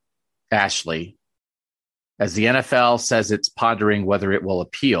 Ashley, as the NFL says it's pondering whether it will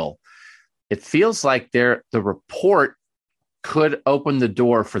appeal, it feels like the report could open the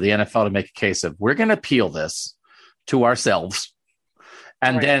door for the NFL to make a case of, we're going to appeal this to ourselves.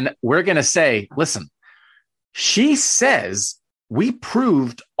 And right. Then we're going to say, listen, she says we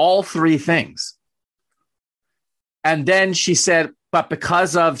proved all 3 things. And then she said, but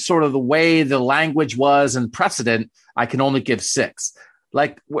because of sort of the way the language was and precedent, I can only give 6.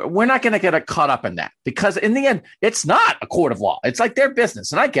 Like, we're not going to get caught up in that, because in the end, it's not a court of law. It's like their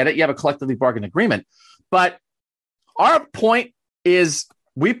business. And I get it. You have a collectively bargained agreement. But our point is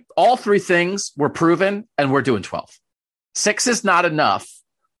all 3 things were proven and we're doing 12. 6 is not enough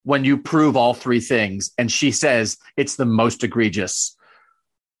when you prove all 3 things. And she says it's the most egregious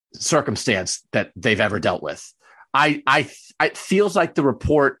circumstance that they've ever dealt with. It feels like the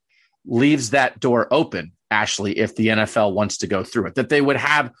report leaves that door open, Ashley, if the NFL wants to go through it, that they would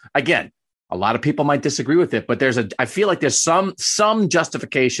have, again, a lot of people might disagree with it, but I feel like there's some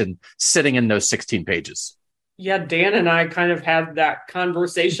justification sitting in those 16 pages. Yeah, Dan and I kind of had that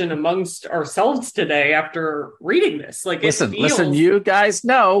conversation amongst ourselves today after reading this. Like, listen, you guys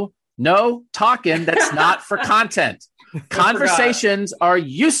know, no talking that's not for content. Conversations are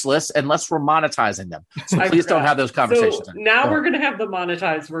useless unless we're monetizing them. So please don't have those conversations. So now we're going to have the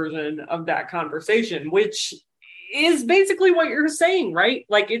monetized version of that conversation, which is basically what you're saying, right?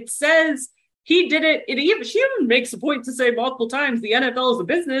 Like, it says he did it. She even makes a point to say multiple times the NFL is a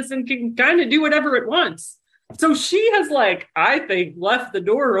business and can kind of do whatever it wants. So she has, I think, left the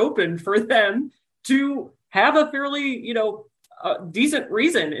door open for them to have a fairly, decent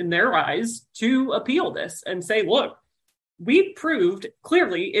reason in their eyes to appeal this and say, look, we proved,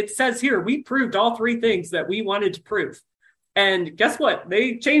 clearly, it says here, we proved all 3 things that we wanted to prove. And guess what?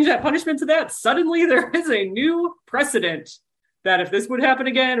 They changed that punishment to that. Suddenly, there is a new precedent that if this would happen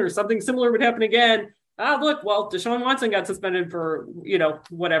again or something similar would happen again, Deshaun Watson got suspended for,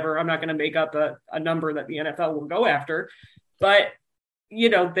 whatever. I'm not going to make up a number that the NFL will go after. But,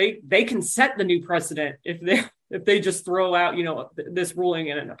 they can set the new precedent if they just throw out, this ruling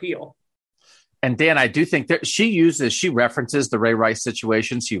in an appeal. And Dan, I do think that she references the Ray Rice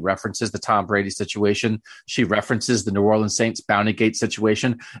situation. She references the Tom Brady situation. She references the New Orleans Saints Bounty Gate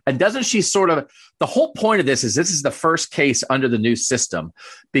situation. And doesn't she the whole point of this is the first case under the new system,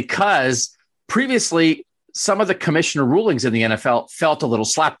 because previously some of the commissioner rulings in the NFL felt a little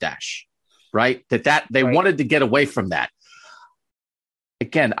slapdash, right? That they wanted to get away from that.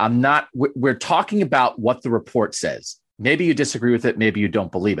 again, we're talking about what the report says. Maybe you disagree with it. Maybe you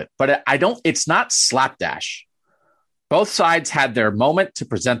don't believe it, but it's not slapdash. Both sides had their moment to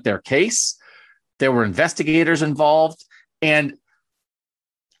present their case. There were investigators involved. And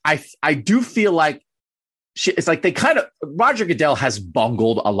I do feel like it's like Roger Goodell has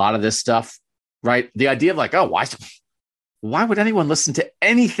bungled a lot of this stuff, right? The idea of like, oh, why would anyone listen to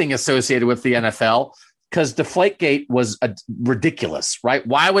anything associated with the NFL? Because Deflategate was ridiculous, right?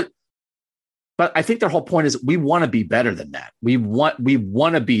 But I think their whole point is we want to be better than that. We want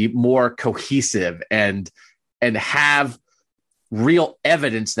to be more cohesive and have real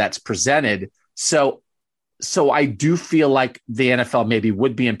evidence that's presented. So I do feel like the NFL maybe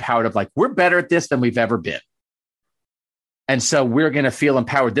would be empowered of like, we're better at this than we've ever been. And so we're going to feel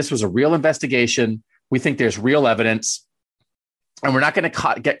empowered. This was a real investigation. We think there's real evidence. And we're not going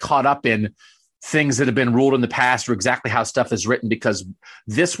to get caught up in things that have been ruled in the past or exactly how stuff is written, because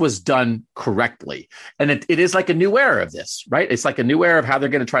this was done correctly. And it is like a new era of this, right? It's like a new era of how they're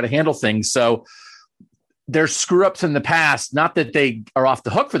going to try to handle things. So there's screw ups in the past, not that they are off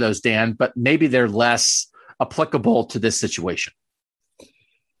the hook for those, Dan, but maybe they're less applicable to this situation.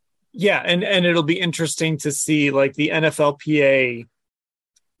 Yeah. And it'll be interesting to see like the NFLPA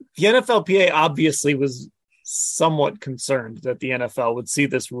obviously was somewhat concerned that the NFL would see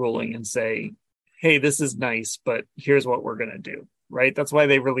this ruling and say, hey, this is nice, but here's what we're going to do, right? That's why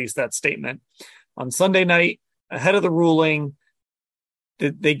they released that statement on Sunday night ahead of the ruling.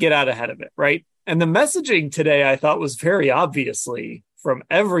 They get out ahead of it, right? And the messaging today, I thought, was very obviously from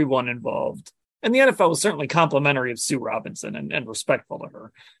everyone involved. And the NFL was certainly complimentary of Sue Robinson and respectful to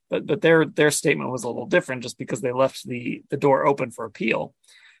her. But their statement was a little different just because they left the door open for appeal.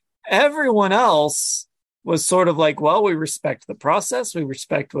 Everyone else was sort of like, well, we respect the process. We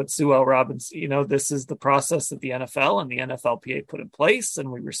respect what Sue L. Robinson, this is the process that the NFL and the NFLPA put in place,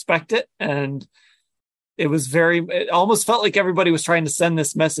 and we respect it. And it almost felt like everybody was trying to send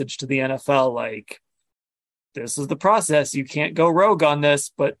this message to the NFL, like, this is the process. You can't go rogue on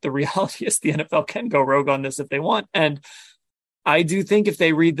this. But the reality is the NFL can go rogue on this if they want. And I do think if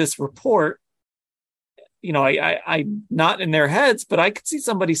they read this report, I'm not in their heads, but I could see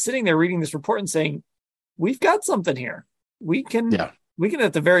somebody sitting there reading this report and saying, we've got something here. We can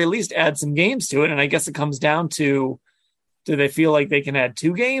at the very least add some games to it. And I guess it comes down to, do they feel like they can add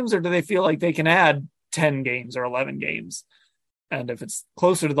 2 games, or do they feel like they can add 10 games or 11 games? And if it's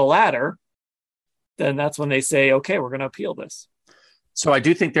closer to the latter, then that's when they say, okay, we're going to appeal this. So I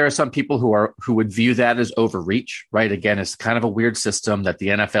do think there are some people who would view that as overreach, right? Again, it's kind of a weird system that the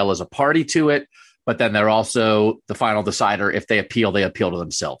NFL is a party to it, but then they're also the final decider. If they appeal to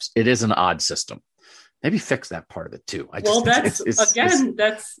themselves. It is an odd system. Maybe fix that part of it too. But it's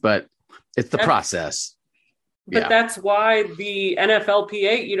the process. But that's why the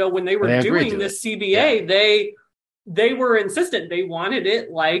NFLPA, when they were doing this CBA, they were insistent. They wanted it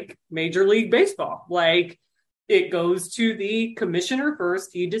like Major League Baseball. Like, it goes to the commissioner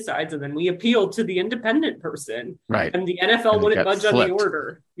first, he decides, and then we appeal to the independent person. Right. And the NFL wouldn't budge on the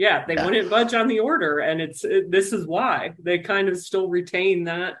order. Yeah, they wouldn't budge on the order. And this is why they kind of still retain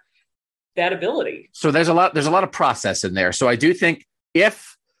that ability. So there's a lot of process in there. So I do think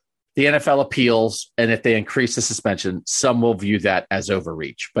if the NFL appeals and if they increase the suspension, some will view that as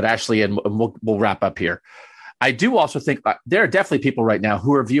overreach. But Ashley, and we'll wrap up here, I do also think there are definitely people right now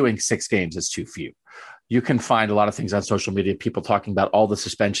who are viewing 6 games as too few. You can find a lot of things on social media, people talking about all the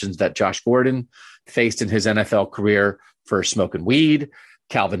suspensions that Josh Gordon faced in his NFL career for smoking weed.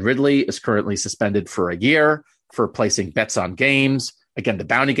 Calvin Ridley is currently suspended for a year for placing bets on games. Again, the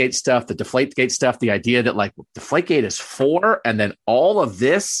Bountygate stuff, the Deflategate stuff, the idea that like Deflategate is 4 and then all of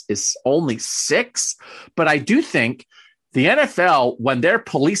this is only 6. But I do think the NFL, when they're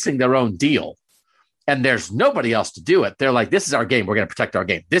policing their own deal and there's nobody else to do it, they're like, this is our game. We're going to protect our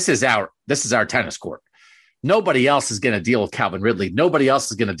game. This is our tennis court. Nobody else is going to deal with Calvin Ridley. Nobody else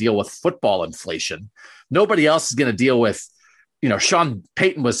is going to deal with football inflation. Nobody else is going to deal with, Sean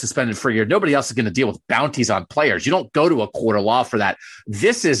Payton was suspended for a year. Nobody else is going to deal with bounties on players. You don't go to a court of law for that.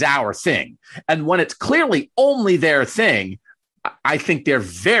 This is our thing. And when it's clearly only their thing, I think they're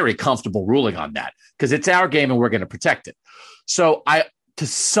very comfortable ruling on that because it's our game and we're going to protect it. So to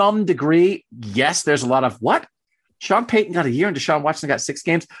some degree, yes, there's a lot of what? Sean Payton got a year and Deshaun Watson got 6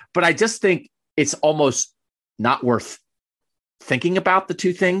 games. But I just think it's almost not worth thinking about the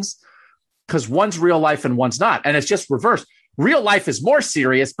two things because one's real life and one's not. And it's just reversed. Real life is more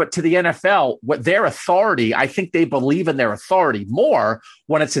serious, but to the NFL, what their authority, I think they believe in their authority more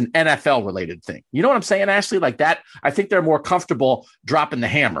when it's an NFL related thing. You know what I'm saying, Ashley? Like that, I think they're more comfortable dropping the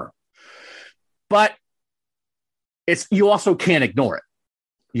hammer. But you also can't ignore it.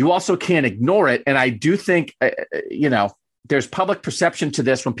 you also can't ignore it. And I do think, there's public perception to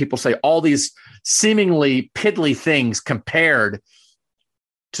this when people say all these seemingly piddly things compared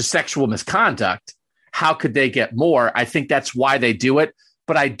to sexual misconduct. How could they get more? I think that's why they do it.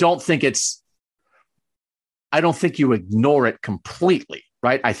 But I don't think you ignore it completely,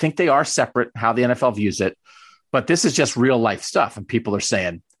 right? I think they are separate, how the NFL views it. But this is just real life stuff. And people are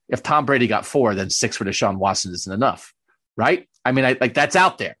saying, if Tom Brady got 4, then 6 for Deshaun Watson isn't enough, right? I mean, that's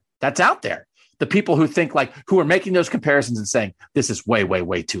out there. That's out there. The people who think who are making those comparisons and saying, this is way, way,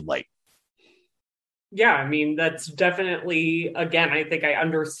 way too late. Yeah, I mean, that's definitely, again, I think I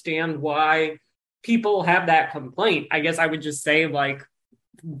understand why people have that complaint. I guess I would just say,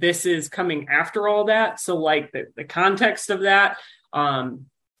 this is coming after all that. So, the context of that,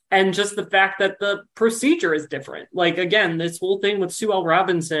 and just the fact that the procedure is different. Again, this whole thing with Sue L.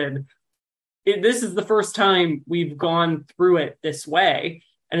 Robinson, this is the first time we've gone through it this way.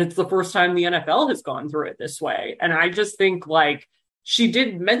 And it's the first time the NFL has gone through it this way. And I just think, she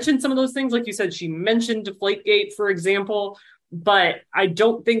did mention some of those things. Like you said, she mentioned Deflategate, for example, but I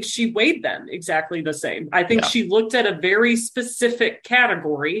don't think she weighed them exactly the same. I think she looked at a very specific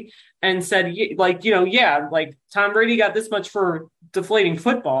category and said, Tom Brady got this much for deflating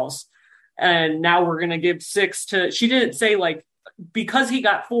footballs. And now we're going to give 6 to, she didn't say because he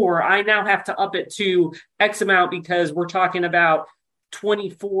got 4, I now have to up it to X amount because we're talking about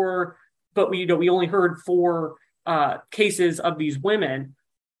 24, but we only heard 4 cases of these women.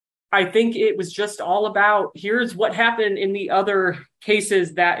 I think it was just all about, here's what happened in the other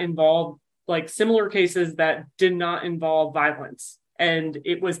cases that involved similar cases that did not involve violence. And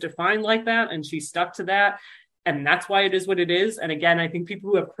it was defined like that. And she stuck to that. And that's why it is what it is. And again, I think people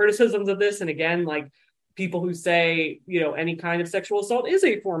who have criticisms of this, and again, people who say, any kind of sexual assault is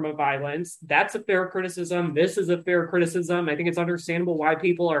a form of violence, that's a fair criticism. This is a fair criticism. I think it's understandable why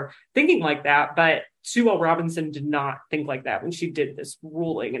people are thinking like that. But Sue L. Robinson did not think like that when she did this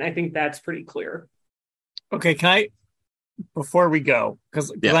ruling. And I think that's pretty clear. Okay, can I, before we go,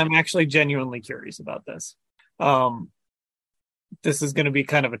 because I'm actually genuinely curious about this. This is going to be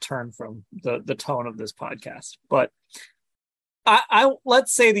kind of a turn from the tone of this podcast. But I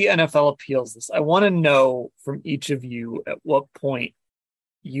let's say the NFL appeals this. I want to know from each of you at what point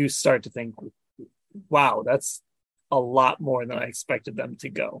you start to think, wow, that's a lot more than I expected them to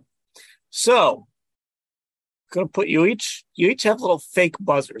go. So I'm going to put you each have little fake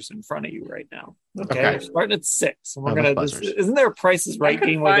buzzers in front of you right now. Okay. We're starting at 6. And we're going to, isn't there a Price is Right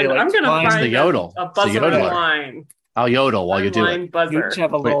game where they I'm going to find the yodel. A buzzer line. I'll yodel while you do it. Buzzer. You each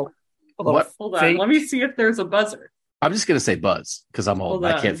have a little Hold on. Let me see if there's a buzzer. I'm just going to say buzz because I'm old.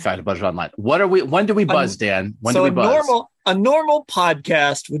 I can't find a buzzer online. When do we buzz, Dan? When do we buzz? A normal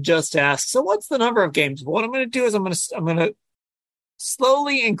podcast would just ask, so what's the number of games? What I'm going to do is I'm going to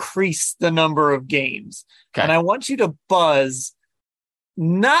slowly increase the number of games. Okay. And I want you to buzz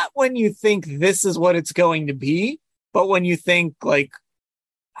not when you think this is what it's going to be, but when you think I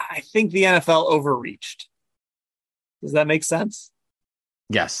think the NFL overreached. Does that make sense?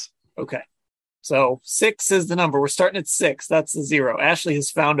 Yes. Okay. So 6 is the number. We're starting at 6. That's the 0. Ashley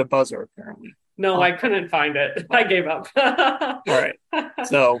has found a buzzer, apparently. No, I couldn't find it. I gave up. All right.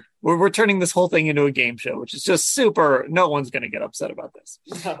 So we're turning this whole thing into a game show, which is just super. No one's going to get upset about this.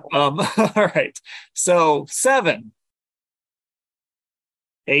 No. All right. So 7,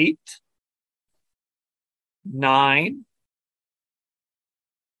 8, 9,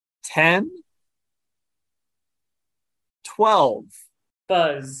 10, 12.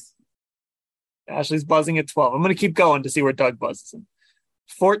 Buzz. Ashley's buzzing at 12. I'm going to keep going to see where Doug buzzes him.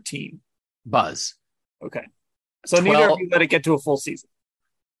 14. Buzz. Okay. So 12. Neither of you let it get to a full season.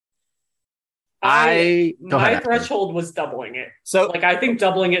 My threshold was doubling it. So I think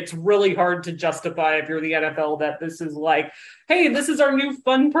doubling it's really hard to justify if you're the NFL that this is hey, this is our new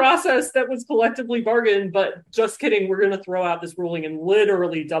fun process that was collectively bargained, but just kidding, we're going to throw out this ruling and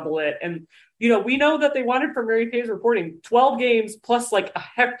literally double it. And we know that they wanted from Mary Kay's reporting 12 games plus a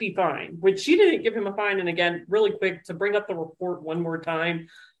hefty fine, which she didn't give him a fine. And again, really quick to bring up the report one more time.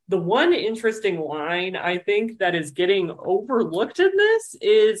 The one interesting line I think that is getting overlooked in this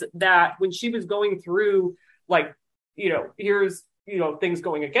is that when she was going through here's, things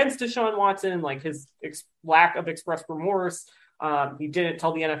going against Deshaun Watson, his lack of express remorse. He didn't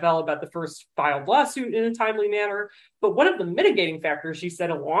tell the NFL about the first filed lawsuit in a timely manner. But one of the mitigating factors, she said,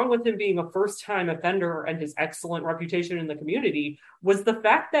 along with him being a first-time offender and his excellent reputation in the community, was the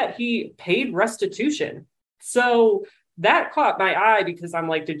fact that he paid restitution. So that caught my eye because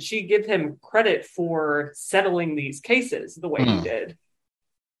I'm did she give him credit for settling these cases the way he did?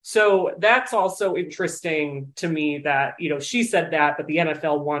 So that's also interesting to me that, she said that, but the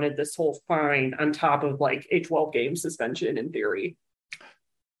NFL wanted this whole fine on top of like a 12-game suspension in theory.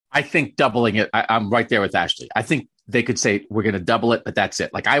 I think doubling it, I'm right there with Ashley. I think they could say, we're going to double it, but that's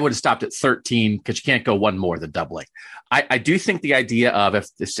it. Like I would have stopped at 13 because you can't go one more than doubling. I do think the idea of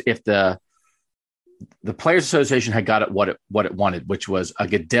if the Players Association had got it what it wanted, which was a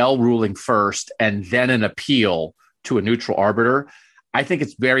Goodell ruling first and then an appeal to a neutral arbiter, I think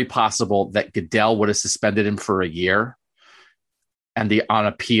it's very possible that Goodell would have suspended him for a year, and on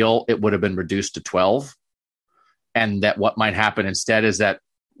appeal it would have been reduced to 12, and that what might happen instead is that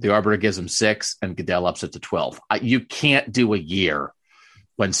the arbiter gives him 6 and Goodell ups it to 12. You can't do a year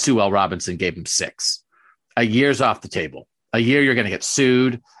when Sue L. Robinson gave him 6. A year's off the table. A year you're going to get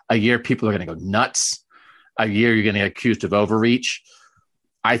sued. A year people are going to go nuts. A year you're going to get accused of overreach.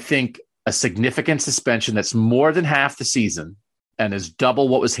 I think a significant suspension that's more than half the season and is double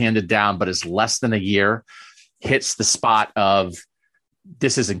what was handed down, but is less than a year, hits the spot of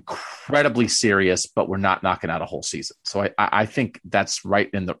this is incredibly serious, but we're not knocking out a whole season. So I think that's right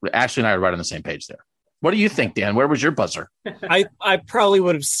Ashley and I are right on the same page there. What do you think, Dan? Where was your buzzer? I probably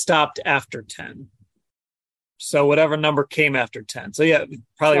would have stopped after 10. So whatever number came after 10. So yeah,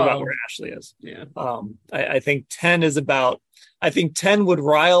 probably about where Ashley is. Yeah. I think 10 is about, I think 10 would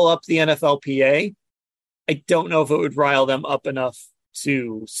rile up the NFLPA. I don't know if it would rile them up enough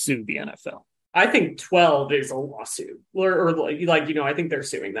to sue the NFL. I think 12 is a lawsuit, or I think they're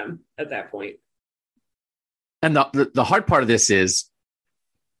suing them at that point. And the hard part of this is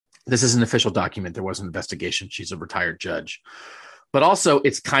an official document. There was an investigation. She's a retired judge, but also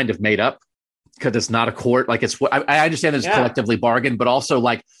it's kind of made up because it's not a court. Like I understand it's collectively bargained, but also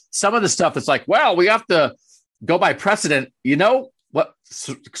like some of the stuff it's like, well, we have to go by precedent. You know what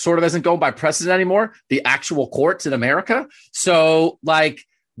sort of isn't going by precedent anymore? The actual courts in America. So like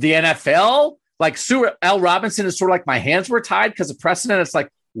the NFL, like Sue L. Robinson is sort of like my hands were tied because of precedent. It's like,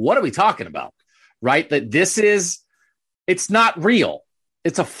 what are we talking about? Right? That it's not real.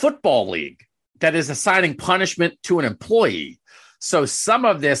 It's a football league that is assigning punishment to an employee. So some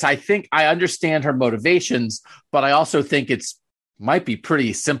of this, I think I understand her motivations, but I also think might be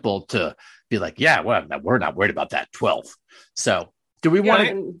pretty simple to be like, yeah, well, we're not worried about that 12. So do we want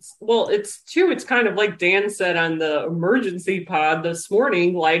to? Well, it's kind of like Dan said on the emergency pod this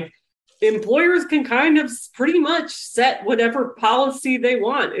morning, like employers can kind of pretty much set whatever policy they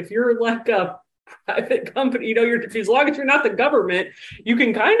want. If you're like a private company, as long as you're not the government, you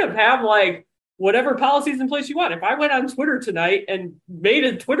can kind of have like whatever policies in place you want. If I went on Twitter tonight and made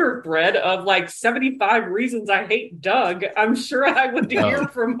a Twitter thread of like 75 reasons I hate Doug, I'm sure I would hear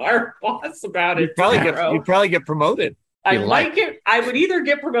from our boss about it. You'd probably get promoted. I would either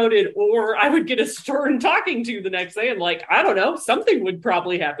get promoted or I would get a stern talking to the next day. And like, I don't know, something would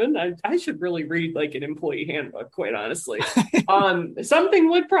probably happen. I should really read like an employee handbook, quite honestly.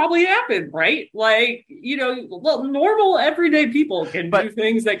 Something would probably happen, right? Like, normal everyday people can do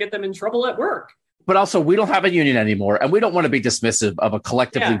things that get them in trouble at work. But also we don't have a union anymore, and we don't want to be dismissive of a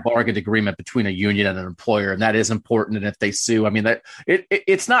collectively bargained agreement between a union and an employer. And that is important. And if they sue, I mean, that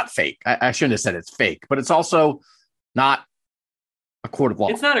it's not fake. I shouldn't have said it's fake, but it's also not a court of law.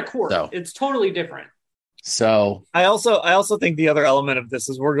 It's not a court. So, it's totally different. So I also think the other element of this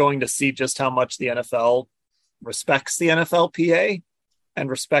is we're going to see just how much the NFL respects the NFLPA and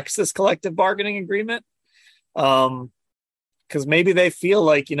respects this collective bargaining agreement. Because maybe they feel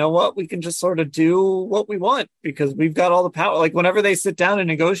like, you know what, we can just sort of do what we want because we've got all the power. Like whenever they sit down and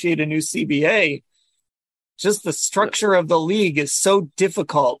negotiate a new CBA, just the structure of the league is so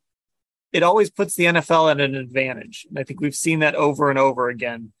difficult. It always puts the NFL at an advantage. And I think we've seen that over and over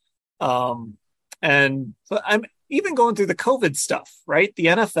again. But I'm even going through the COVID stuff, right? The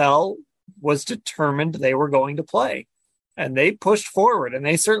NFL was determined they were going to play and they pushed forward and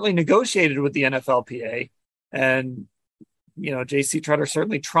they certainly negotiated with the NFLPA. And, JC Tretter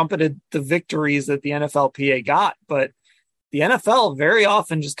certainly trumpeted the victories that the NFLPA got, but the NFL very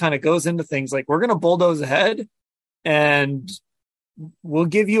often just kind of goes into things like, we're going to bulldoze ahead and we'll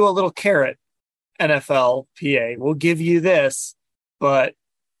give you a little carrot, NFLPA. We'll give you this, but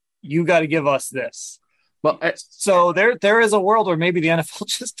you got to give us this. Well, so there is a world where maybe the NFL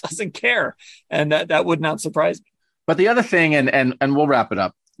just doesn't care, and that would not surprise me. But the other thing, and we'll wrap it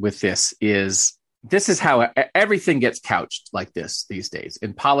up with this is how everything gets couched like this these days.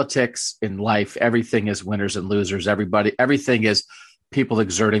 In politics, in life, everything is winners and losers. Everything is people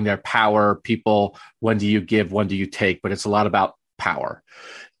exerting their power. People, when do you give, when do you take? But it's a lot about power.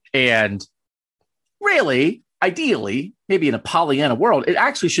 And really, ideally, maybe in a Pollyanna world, it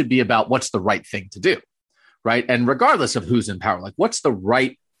actually should be about what's the right thing to do, right? And regardless of who's in power, like what's the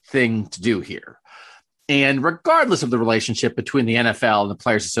right thing to do here. And regardless of the relationship between the NFL and the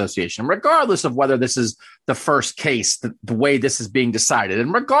Players Association, regardless of whether this is the first case, the way this is being decided,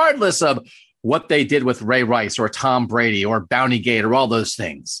 and regardless of what they did with Ray Rice or Tom Brady or Bountygate or all those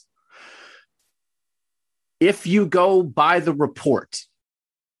things, if you go by the report,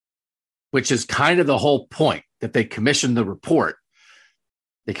 which is kind of the whole point, that they commissioned the report,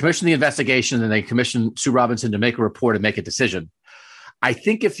 they commissioned the investigation, and they commissioned Sue Robinson to make a report and make a decision. I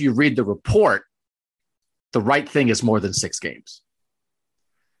think if you read the report, the right thing is more than 6 games.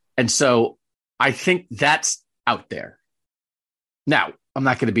 And so I think that's out there. Now, I'm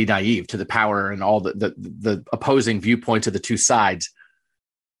not going to be naive to the power and all the opposing viewpoints of the two sides.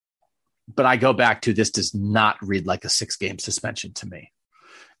 But I go back to, this does not read like a 6-game suspension to me.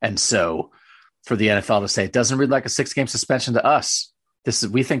 And so for the NFL to say it doesn't read like a 6-game suspension to us,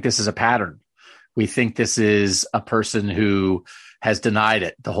 we think this is a pattern. We think this is a person who has denied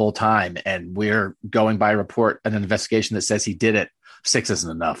it the whole time, and we're going by a report, an investigation that says he did it. 6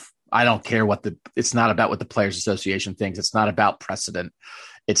 isn't enough. I don't care it's not about what the Players Association thinks. It's not about precedent.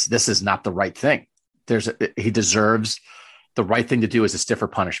 This is not the right thing. He deserves, the right thing to do is a stiffer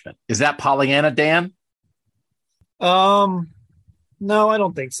punishment. Is that Pollyanna, Dan? No, I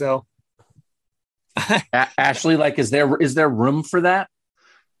don't think so. Ashley, is there room for that?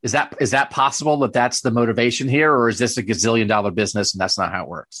 Is that possible that that's the motivation here, or is this a gazillion-dollar business and that's not how it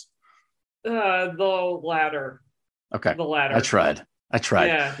works? The latter. Okay. The latter. I tried.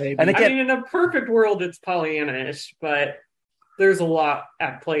 Yeah. And again, in a perfect world, it's Pollyanna-ish, but there's a lot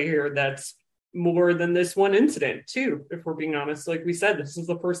at play here that's more than this one incident, too, if we're being honest. Like we said, this is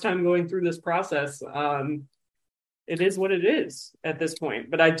the first time going through this process. It is what it is at this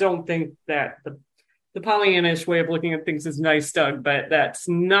point. But I don't think that the Pollyanna-ish way of looking at things is nice, Doug, but that's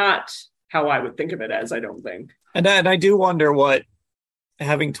not how I would think of it as, I don't think. And I do wonder what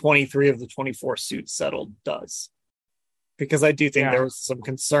having 23 of the 24 suits settled does. Because I do think there was some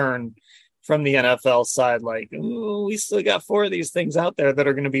concern from the NFL side, like, we still got 4 of these things out there that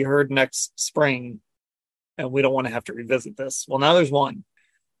are going to be heard next spring, and we don't want to have to revisit this. Well, now there's 1.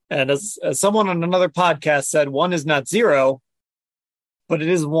 And as someone on another podcast said, 1 is not 0, but it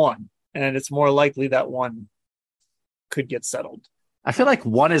is 1. And it's more likely that 1 could get settled. I feel like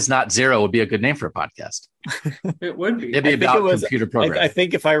 1 is not 0 would be a good name for a podcast. It would be. It'd be about computer programming. I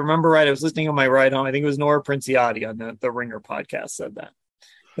think if I remember right, I was listening on my ride home. I think it was Nora Princiati on the Ringer podcast said that.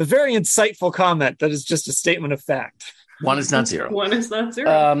 A very insightful comment that is just a statement of fact. 1 is not 0. 1 is not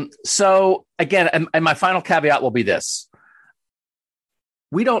 0. So again, and my final caveat will be this.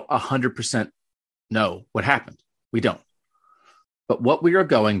 We don't 100% know what happened. We don't. But what we are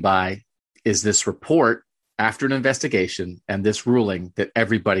going by is this report after an investigation and this ruling that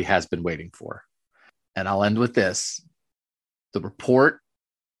everybody has been waiting for. And I'll end with this. The report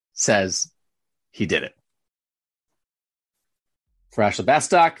says he did it. For Ashley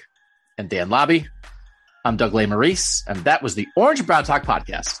Bastock and Dan Labbe, I'm Doug Lesmerises, and that was the Orange and Brown Talk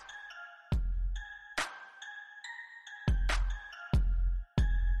podcast.